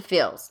how he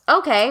feels.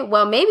 Okay,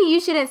 well, maybe you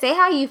shouldn't say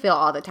how you feel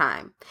all the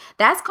time.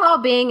 That's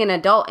called being an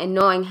adult and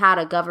knowing how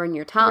to govern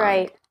your tongue.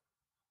 Right.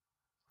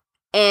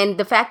 And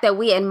the fact that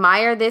we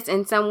admire this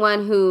in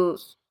someone who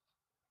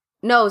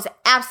knows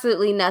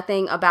absolutely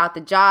nothing about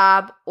the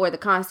job or the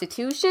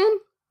Constitution,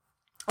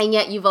 and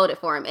yet you voted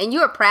for him. And you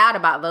are proud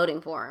about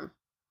voting for him.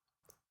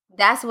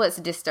 That's what's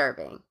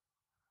disturbing.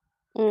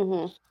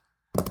 Mm-hmm.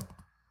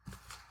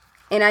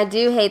 And I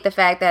do hate the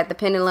fact that the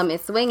pendulum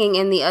is swinging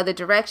in the other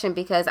direction,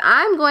 because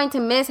I'm going to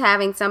miss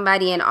having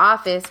somebody in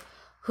office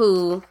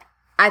who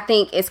I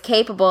think is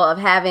capable of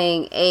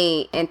having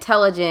a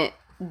intelligent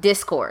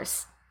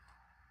discourse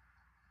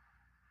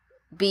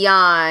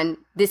beyond,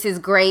 this is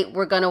great,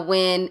 we're going to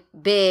win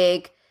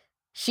big,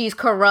 she's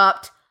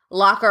corrupt,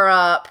 lock her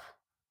up,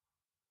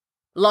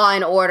 law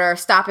and order,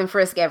 stop and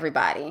frisk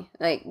everybody.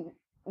 Like,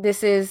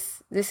 this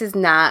is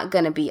not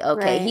going to be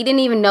okay. Right. He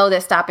didn't even know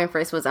that stop and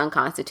frisk was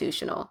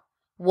unconstitutional.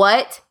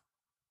 What?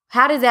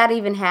 How does that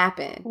even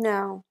happen?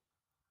 No.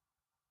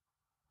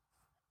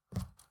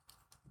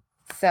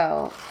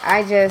 So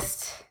I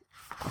just,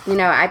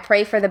 I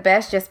pray for the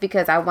best just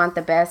because I want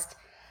the best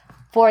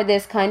for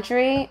this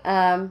country.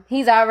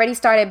 He's already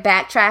started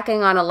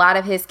backtracking on a lot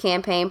of his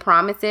campaign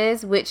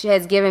promises, which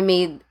has given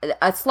me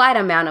a slight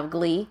amount of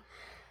glee,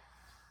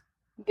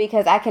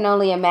 because I can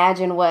only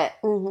imagine what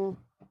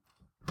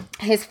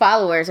his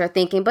followers are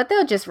thinking, but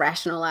they'll just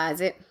rationalize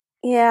it.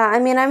 Yeah, I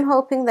mean, I'm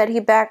hoping that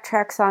he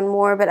backtracks on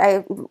more, but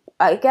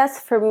I guess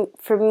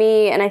for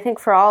me, and I think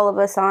for all of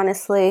us,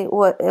 honestly,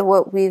 what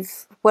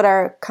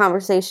our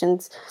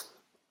conversations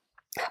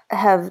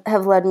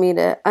have led me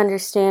to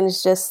understand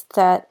is just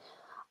that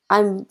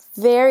I'm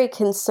very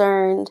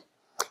concerned,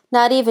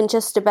 not even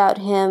just about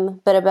him,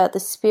 but about the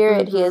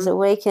spirit he has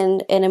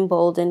awakened and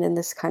emboldened in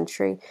this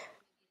country.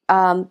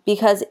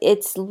 Because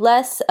it's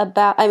less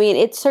about,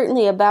 it's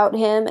certainly about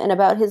him and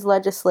about his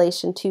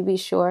legislation, to be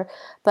sure,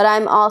 but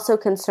I'm also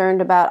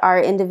concerned about our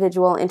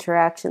individual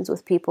interactions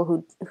with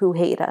people who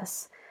hate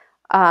us,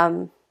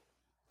 and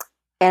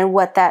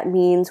what that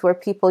means, where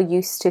people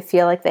used to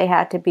feel like they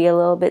had to be a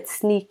little bit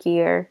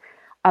sneakier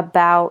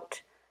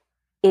about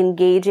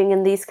engaging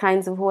in these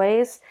kinds of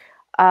ways.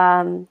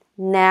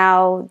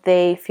 Now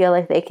they feel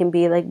like they can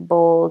be like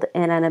bold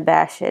and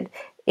unabashed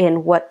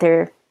in what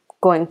they're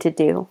going to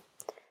do.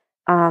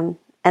 And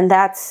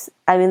that's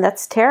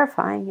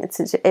terrifying.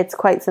 It's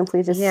quite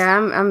simply just,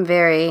 I'm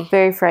very,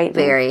 very frightened,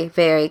 very,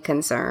 very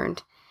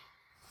concerned,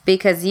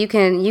 because you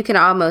can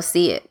almost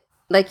see it.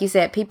 Like you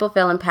said, people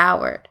feel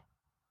empowered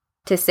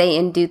to say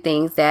and do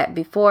things that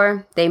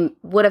before they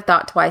would have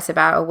thought twice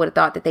about, or would have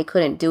thought that they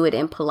couldn't do it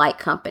in polite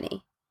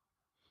company.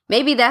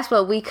 Maybe that's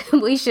what we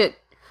should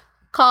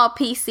call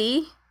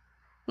PC,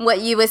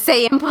 what you would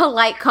say in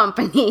polite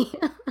company.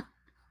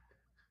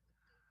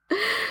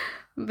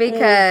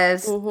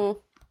 Because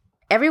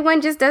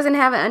everyone just doesn't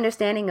have an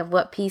understanding of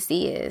what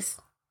PC is.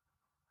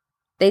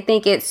 They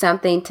think it's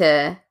something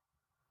to,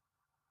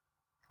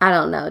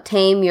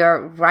 tame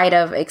your right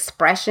of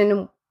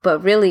expression,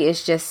 but really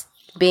it's just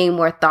being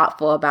more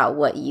thoughtful about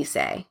what you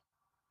say.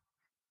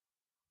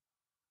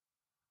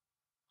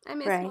 I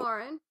miss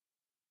Lauren.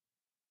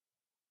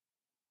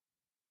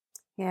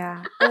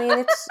 Yeah,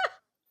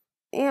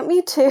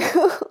 me too.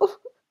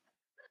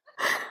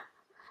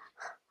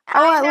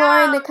 I want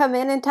Lauren to come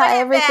in and tie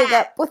everything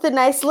up with a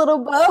nice little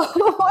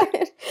bow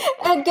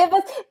and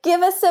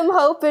give us some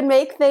hope and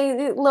make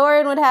things.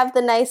 Lauren would have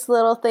the nice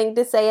little thing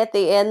to say at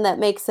the end that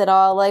makes it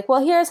all like,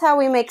 well, here's how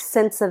we make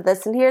sense of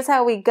this, and here's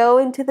how we go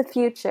into the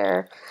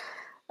future.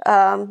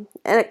 And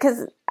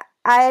because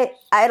I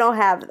don't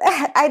have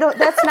that.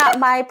 That's not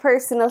my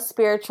personal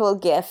spiritual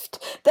gift.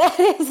 That's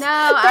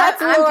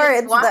I'm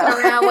Lauren's, just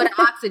walking around with an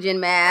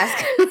oxygen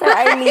mask. So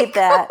I need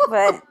that,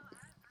 but.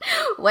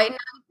 Waiting on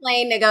the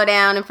plane to go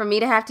down and for me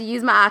to have to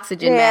use my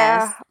oxygen Yeah.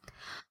 mask.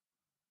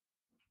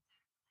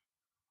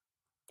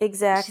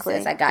 Exactly. She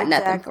says, I got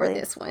nothing for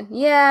this one.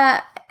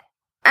 Yeah.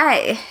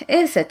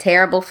 It's a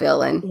terrible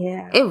feeling.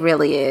 Yeah. It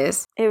really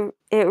is. It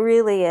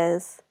really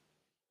is.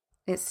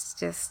 It's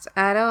just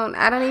I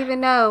don't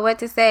even know what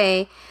to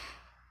say.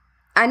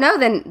 I know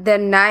the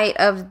night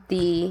of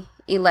the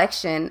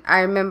election,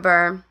 I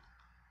remember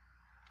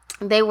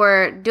they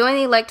were doing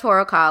the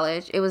Electoral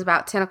College. It was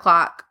about 10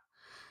 o'clock.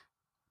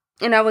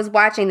 And I was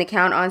watching the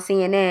count on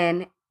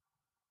CNN.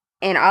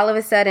 And all of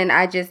a sudden,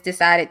 I just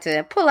decided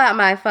to pull out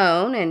my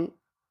phone and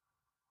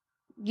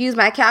use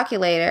my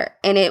calculator.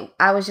 And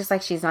I was just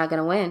like, she's not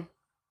going to win.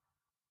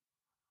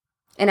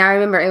 And I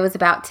remember it was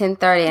about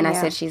 10:30 and I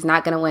said, she's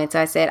not going to win. So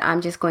I said, I'm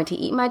just going to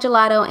eat my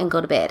gelato and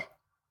go to bed.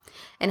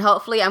 And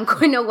hopefully I'm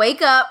going to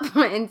wake up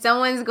and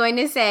someone's going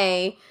to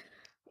say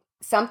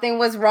something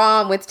was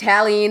wrong with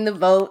tallying the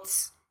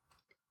votes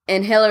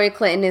and Hillary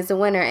Clinton is the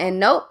winner. And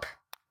nope,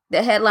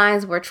 the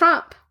headlines were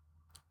Trump.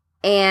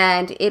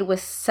 And it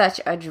was such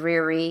a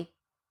dreary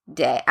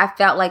day. I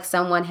felt like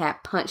someone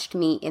had punched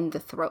me in the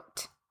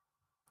throat.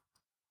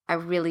 I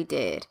really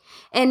did.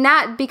 And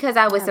not because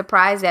I was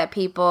surprised that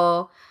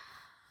people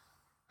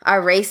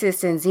are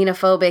racist and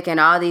xenophobic and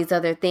all these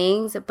other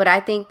things, but I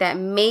think that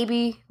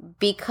maybe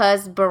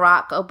because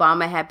Barack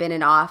Obama had been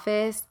in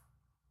office,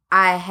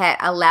 I had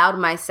allowed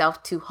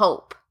myself to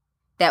hope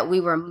that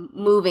we were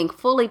moving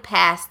fully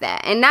past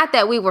that. And not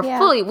that we were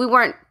we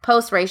weren't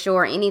post-racial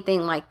or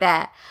anything like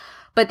that,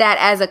 but that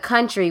as a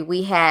country,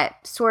 we had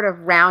sort of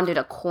rounded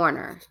a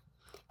corner.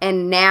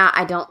 And now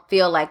I don't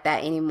feel like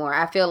that anymore.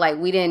 I feel like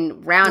we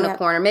didn't round a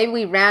corner. Maybe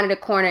we rounded a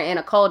corner in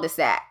a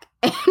cul-de-sac.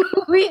 And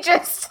we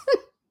just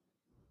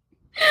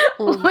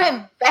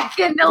went back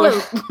in the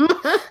loop.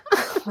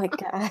 Oh my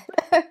God.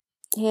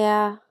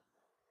 Yeah.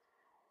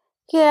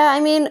 Yeah, I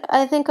mean,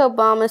 I think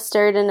Obama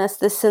stirred in us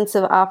this sense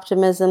of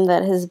optimism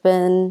that has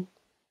been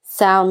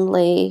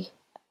soundly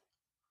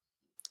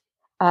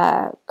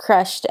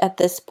crushed at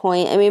this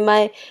point. I mean,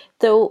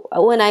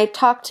 when I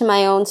talked to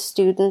my own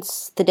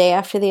students the day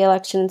after the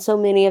election, so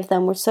many of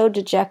them were so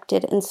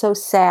dejected and so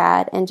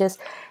sad and just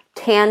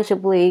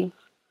tangibly,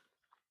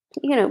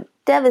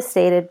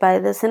 devastated by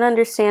this, and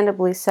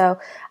understandably so.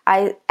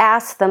 I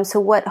asked them, so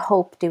what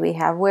hope do we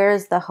have? Where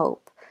is the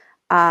hope?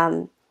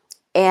 And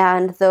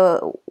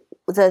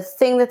the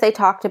thing that they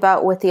talked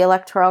about with the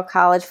Electoral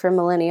College for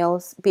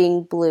millennials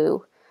being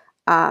blue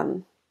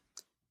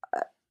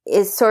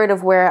is sort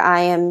of where I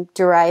am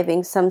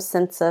deriving some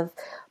sense of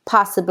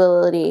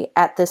possibility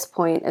at this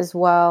point as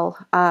well.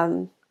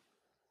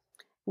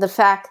 The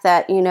fact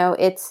that,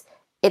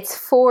 it's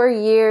 4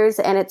 years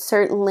and it's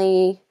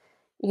certainly,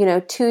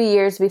 2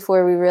 years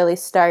before we really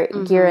start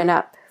gearing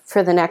up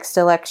for the next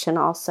election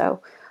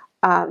also.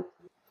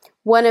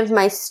 One of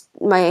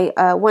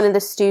one of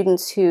the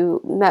students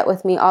who met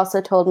with me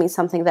also told me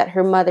something that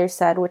her mother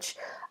said, which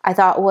I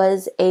thought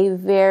was a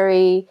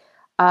very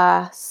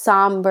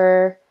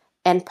somber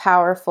and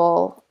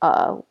powerful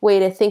way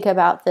to think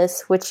about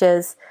this, which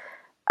is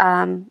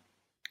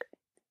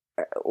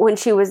when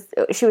she was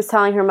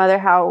telling her mother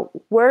how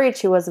worried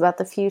she was about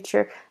the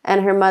future,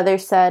 and her mother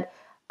said,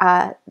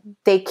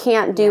 they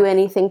can't do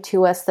anything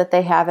to us that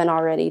they haven't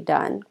already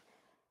done.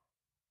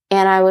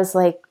 And I was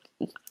like,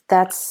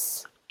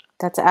 that's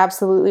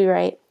absolutely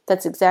right.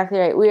 That's exactly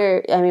right. We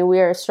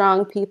are a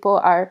strong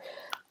people.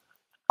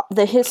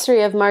 The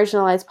history of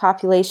marginalized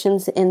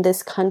populations in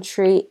this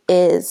country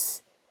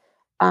is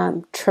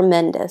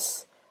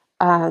tremendous.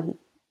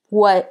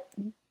 What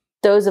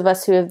those of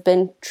us who have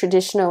been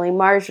traditionally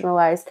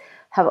marginalized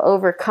have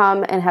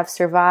overcome and have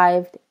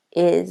survived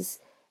is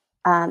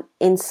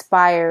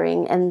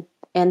inspiring,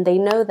 and they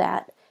know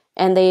that,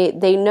 and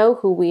they know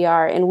who we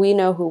are, and we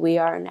know who we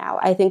are now.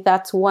 I think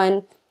that's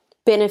one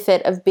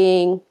benefit of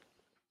being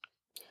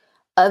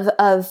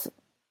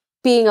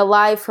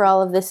alive for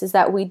all of this, is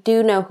that we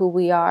do know who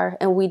we are,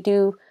 and we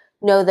do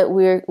know that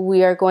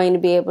we are going to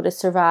be able to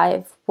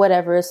survive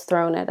whatever is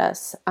thrown at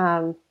us.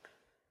 So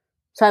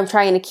I'm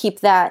trying to keep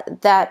that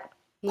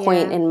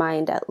point in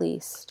mind, at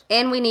least.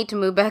 And we need to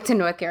move back to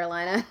North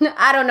Carolina.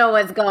 I don't know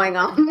what's going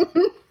on.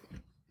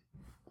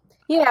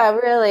 Yeah,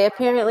 really.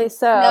 Apparently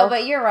so. No,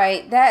 but you're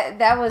right.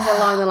 That was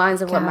along the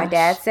lines of what my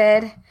dad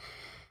said.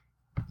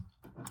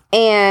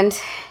 And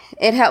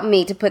it helped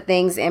me to put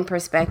things in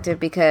perspective,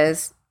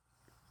 because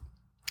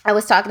I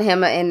was talking to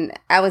him and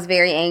I was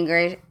very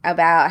angry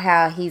about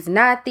how he's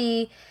not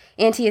the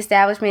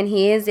anti-establishment.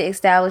 He is the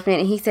establishment.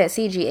 And he said,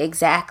 CG,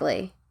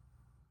 exactly.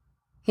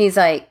 He's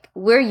like,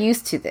 we're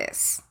used to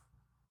this.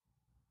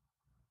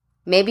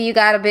 Maybe you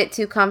got a bit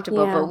too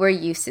comfortable, but we're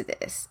used to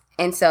this.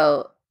 And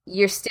so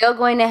you're still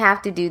going to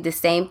have to do the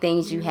same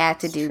things you had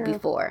to do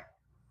before.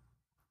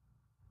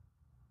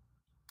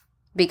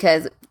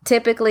 Because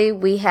typically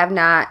we have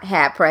not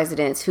had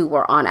presidents who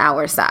were on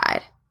our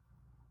side.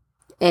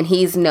 And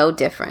he's no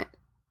different.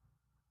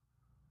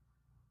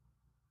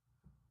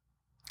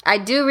 I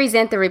do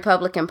resent the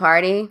Republican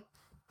Party,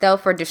 though,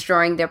 for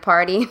destroying their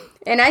party.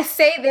 And I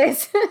say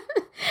this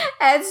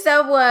as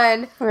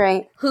someone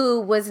Right.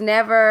 who was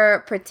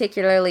never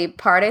particularly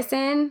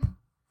partisan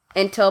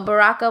until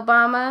Barack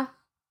Obama,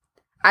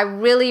 I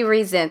really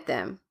resent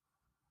them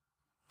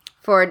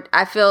for,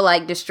 I feel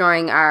like,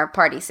 destroying our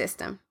party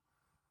system.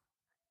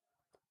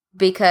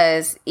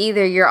 Because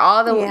either you're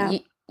all the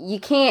way, you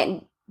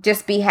can't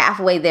just be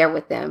halfway there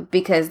with them,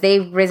 because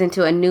they've risen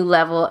to a new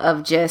level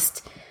of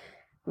just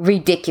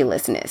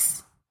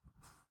ridiculousness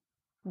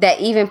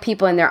that even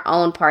people in their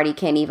own party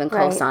can't even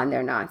co-sign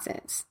their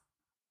nonsense.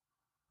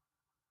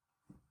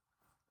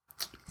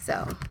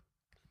 So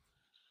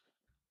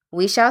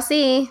we shall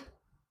see.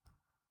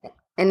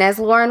 And as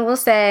Lauren would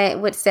say,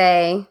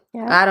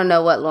 I don't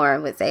know what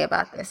Lauren would say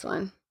about this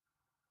one.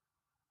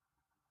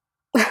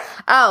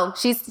 Oh,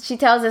 she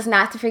tells us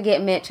not to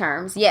forget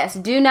midterms. Yes,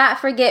 do not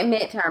forget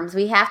midterms.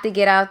 We have to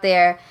get out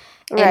there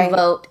and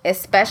vote,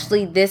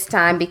 especially this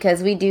time,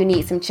 because we do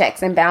need some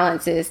checks and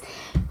balances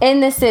in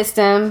the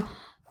system.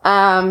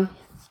 Yeah.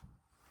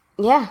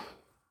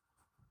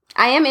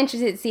 I am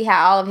interested to see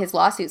how all of his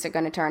lawsuits are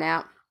going to turn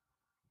out.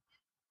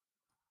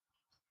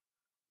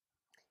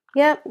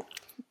 Yep,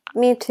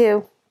 me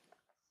too.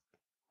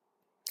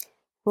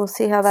 We'll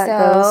see how that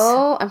goes.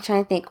 So, I'm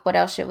trying to think, what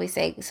else should we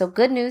say? So,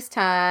 good news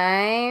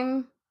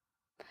time.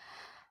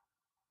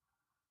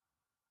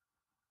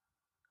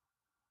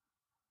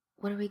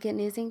 What are we good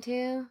newsing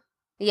to?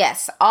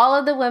 Yes, all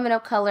of the women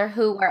of color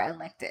who were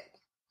elected.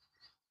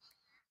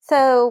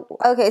 So,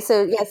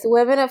 yes,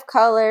 women of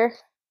color,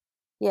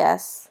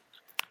 yes.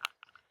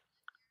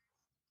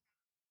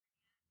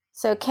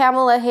 So,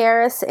 Kamala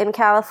Harris in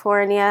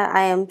California,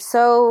 I am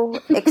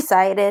so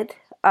excited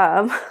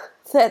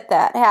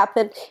that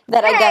happened,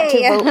 that I got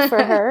to vote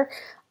for her.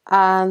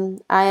 I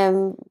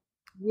am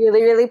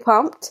really, really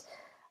pumped.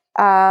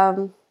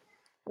 Let's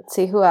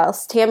see, who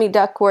else? Tammy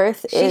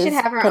Duckworth is should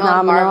have her phenomenal.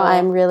 own Marvel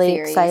I'm really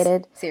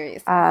excited.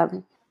 Seriously.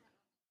 Yeah,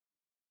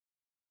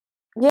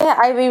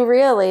 I mean,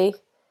 really.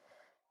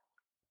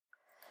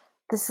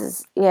 This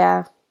is,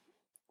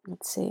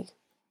 let's see.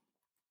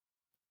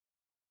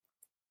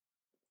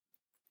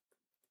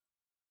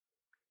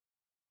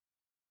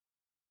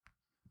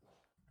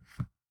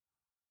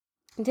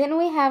 Didn't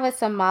we have a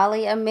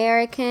Somali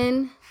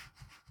American?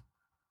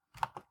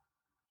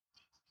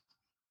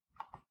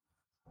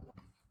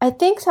 I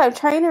think so. I'm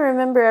trying to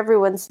remember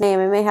everyone's name.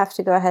 I may have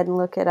to go ahead and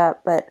look it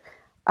up, but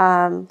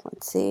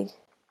let's see.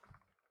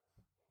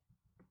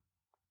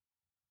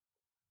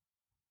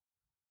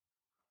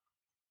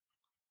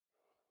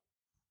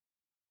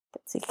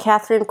 Let's see,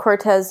 Catherine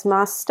Cortez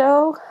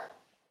Masto,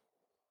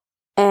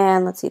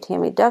 and let's see,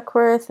 Tammy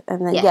Duckworth,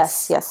 and then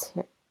yes,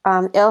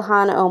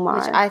 Ilhan Omar,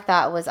 which I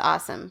thought was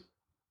awesome.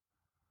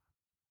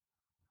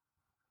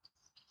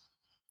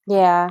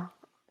 Yeah,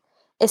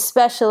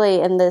 especially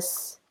in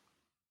this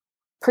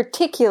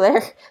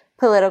particular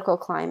political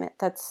climate.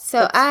 That's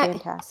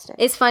fantastic.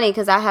 It's funny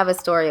because I have a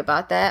story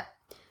about that.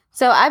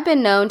 So I've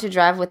been known to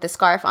drive with the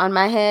scarf on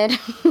my head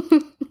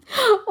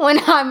when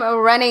I'm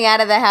running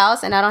out of the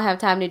house and I don't have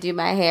time to do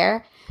my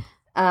hair.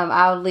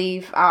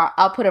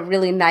 I'll put a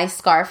really nice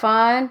scarf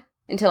on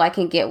until I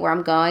can get where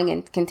I'm going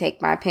and can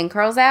take my pin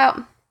curls out.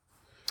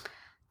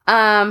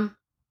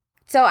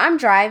 So I'm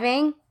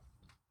driving,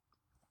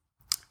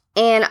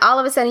 and all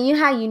of a sudden, you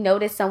know how you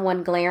notice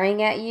someone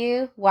glaring at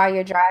you while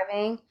you're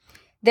driving?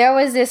 There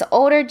was this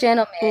older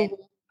gentleman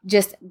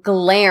just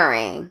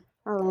glaring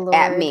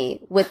at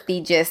me with the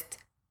just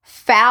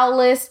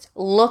foulest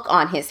look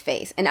on his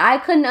face. And I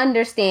couldn't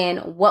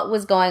understand what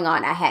was going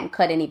on. I hadn't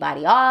cut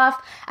anybody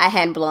off. I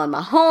hadn't blown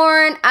my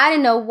horn. I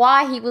didn't know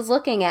why he was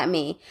looking at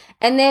me.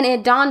 And then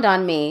it dawned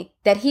on me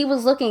that he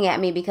was looking at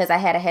me because I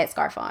had a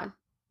headscarf on.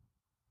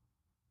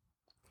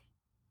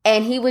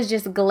 And he was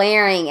just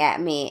glaring at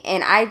me.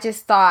 And I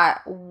just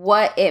thought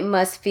what it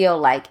must feel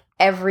like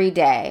every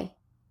day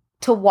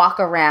to walk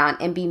around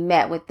and be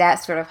met with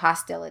that sort of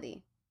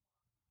hostility.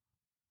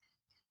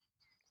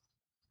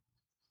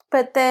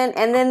 But then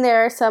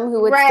there are some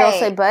who would still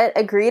say, but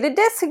agree to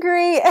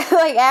disagree.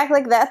 Like, act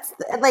like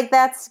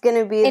that's going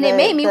to be. And it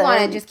made me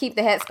want to just keep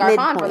the headscarf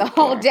on for the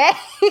whole day.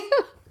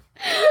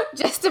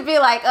 Just to be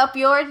like, up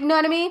yours, you know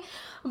what I mean?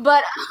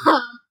 But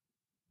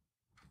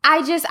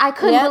I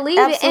couldn't believe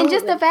it. And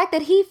just the fact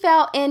that he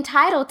felt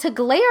entitled to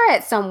glare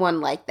at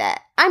someone like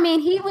that. I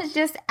mean, he was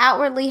just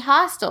outwardly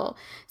hostile.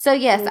 So,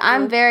 yes,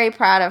 I'm very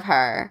proud of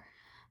her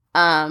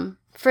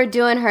for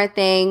doing her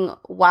thing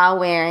while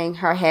wearing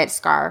her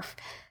headscarf.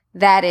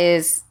 That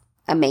is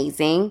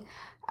amazing.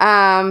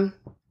 Send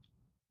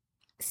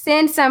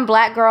some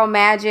Black Girl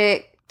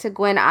Magic to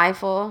Gwen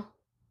Ifill.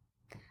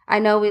 I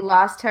know we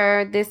lost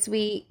her this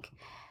week.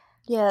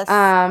 Yes.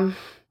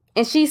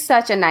 And she's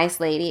such a nice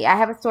lady. I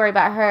have a story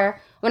about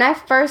her. When I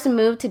first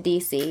moved to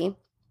DC,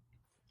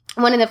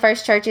 one of the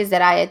first churches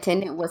that I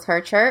attended was her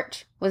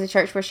church, was a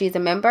church where she's a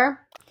member.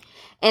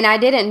 And I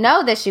didn't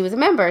know that she was a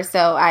member.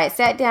 So I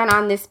sat down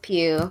on this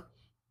pew.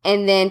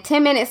 And then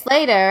 10 minutes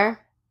later,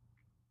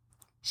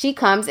 she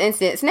comes and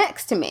sits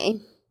next to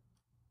me.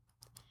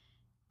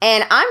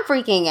 And I'm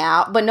freaking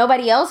out, but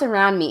nobody else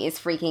around me is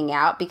freaking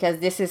out because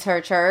this is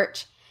her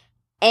church.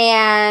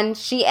 And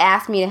she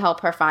asked me to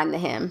help her find the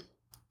hymn.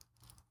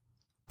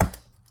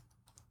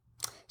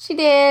 She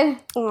did.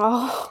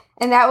 Oh.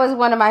 And that was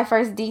one of my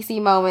first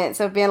DC moments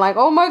of being like,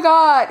 oh my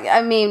God.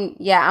 I mean,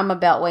 yeah, I'm a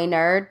Beltway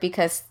nerd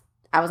because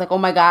I was like, oh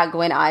my God,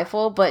 Gwen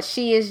Ifill. But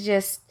she is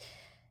just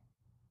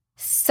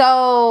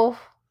so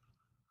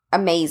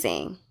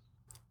amazing.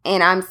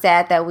 And I'm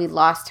sad that we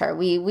lost her.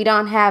 We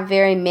don't have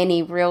very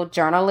many real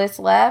journalists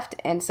left.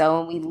 And so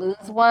when we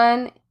lose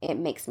one, it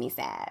makes me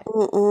sad.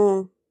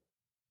 Mm-mm.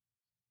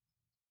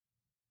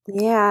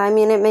 Yeah, I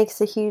mean, it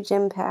makes a huge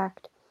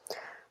impact.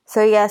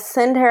 So, yes,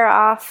 send her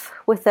off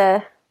with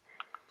a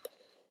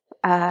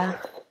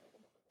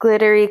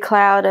glittery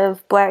cloud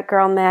of Black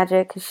Girl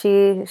magic.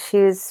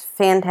 She's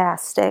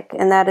fantastic.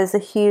 And that is a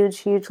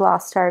huge, huge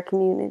loss to our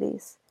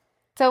communities.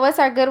 So what's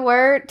our good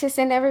word to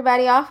send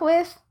everybody off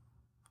with?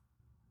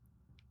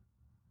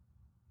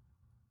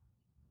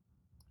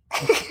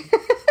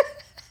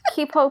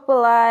 Keep hope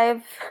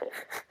alive.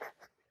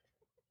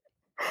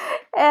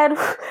 And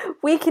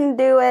we can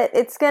do it.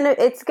 It's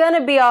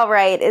gonna be all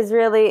right. Is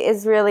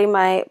really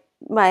my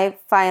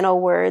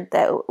final word.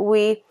 That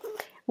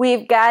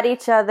we've got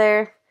each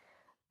other.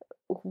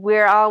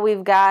 We're all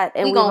we've got,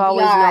 and we've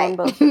always known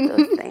both of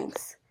those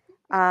things.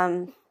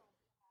 We're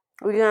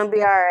gonna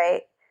be all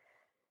right.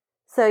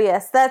 So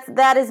yes,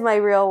 that is my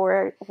real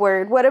word.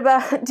 What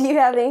about? Do you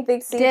have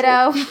anything, CJ?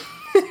 Ditto.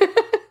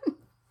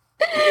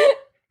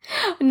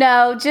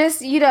 No,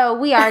 just,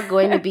 we are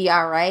going to be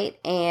all right.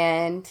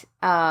 And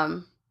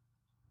I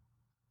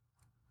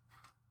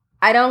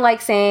don't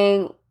like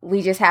saying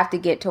we just have to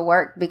get to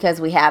work because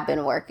we have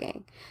been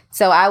working.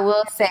 So I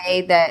will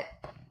say that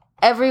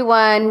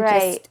everyone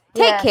just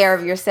take care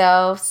of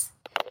yourselves.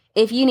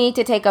 If you need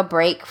to take a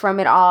break from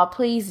it all,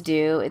 please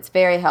do. It's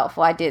very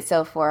helpful. I did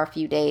so for a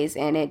few days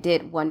and it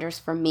did wonders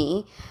for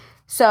me.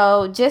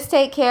 So just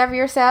take care of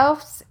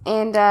yourselves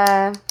and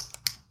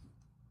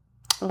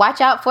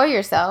watch out for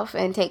yourself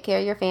and take care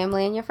of your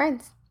family and your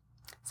friends.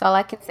 That's all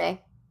I can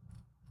say.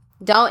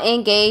 Don't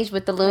engage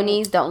with the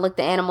loonies. Don't look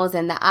the animals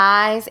in the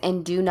eyes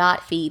and do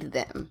not feed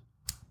them.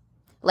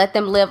 Let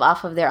them live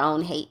off of their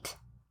own hate.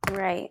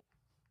 Right.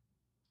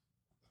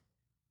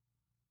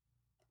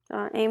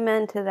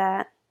 Amen to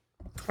that.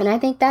 And I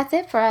think that's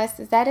it for us.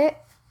 Is that it?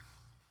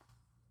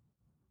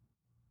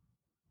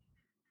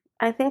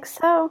 I think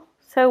so.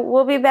 So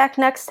we'll be back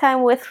next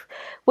time with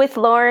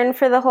Lauren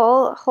for the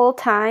whole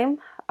time.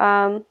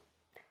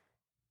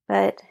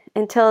 But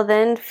until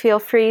then, feel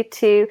free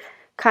to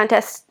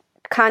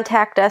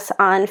contact us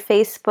on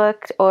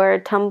Facebook or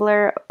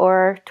Tumblr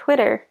or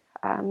Twitter.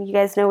 You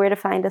guys know where to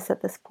find us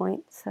at this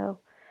point. So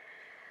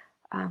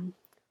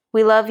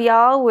we love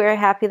y'all. We're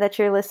happy that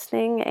you're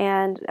listening.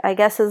 And I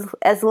guess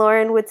as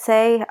Lauren would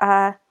say,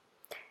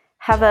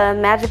 have a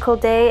magical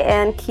day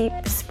and keep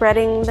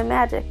spreading the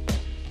magic.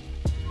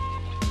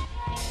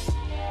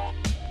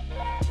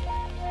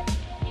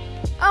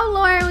 Oh,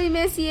 Lauren, we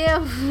miss you.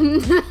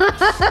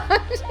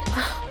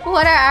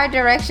 What are our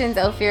directions,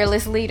 oh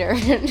fearless leader?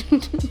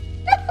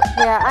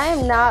 Yeah, I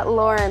am not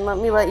Lauren. Let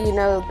me let you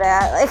know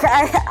that. Like,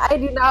 I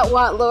do not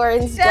want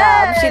Lauren's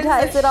job. She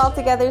ties it all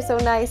together so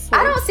nicely.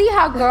 I don't see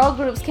how girl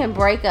groups can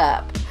break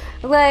up.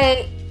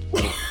 Like,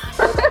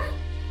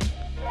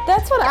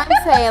 that's what I'm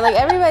saying. Like,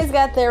 everybody's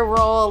got their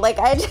role. Like,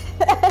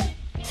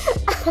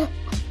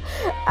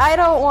 I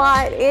don't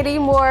want any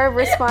more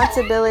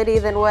responsibility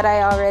than what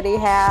I already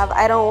have.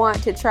 I don't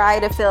want to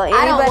try to fill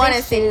anybody's shoes. I don't want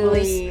to sing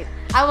lead.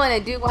 I want to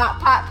do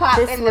pop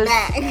in the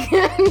back.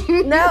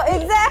 No,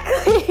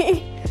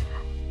 exactly.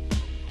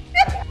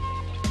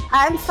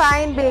 I'm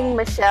fine being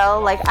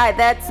Michelle. Like,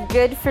 that's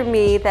good for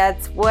me. That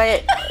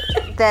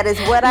is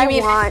what I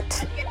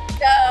want.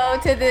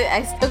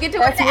 I still get to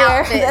wear the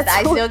outfits.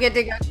 I still get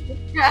to go to the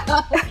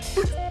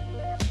show.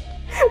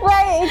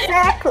 Right,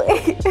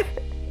 exactly.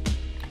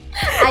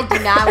 I do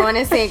not want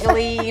to sing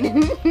lead.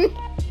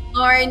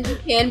 Lauren, you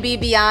can be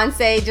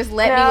Beyonce. Just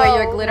let me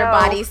wear your glitter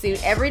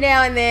bodysuit every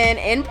now and then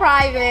in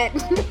private.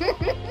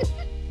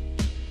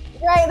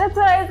 Right, that's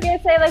what I was gonna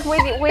say. Like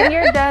when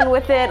you're done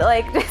with it,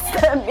 like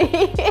just let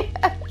me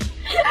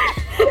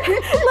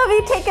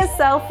take a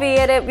selfie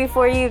in it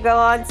before you go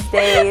on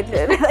stage.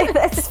 Like,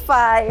 that's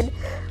fine.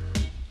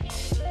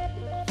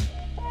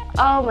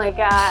 Oh my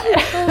god.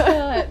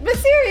 But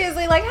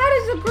seriously, like, how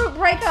does the group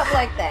break up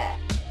like that?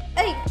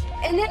 Like,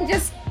 and then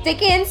just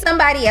stick in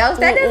somebody else?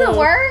 That doesn't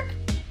work.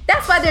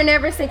 That's why they're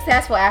never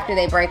successful after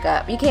they break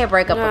up. You can't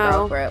break up a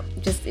girl group.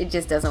 It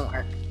just doesn't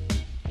work.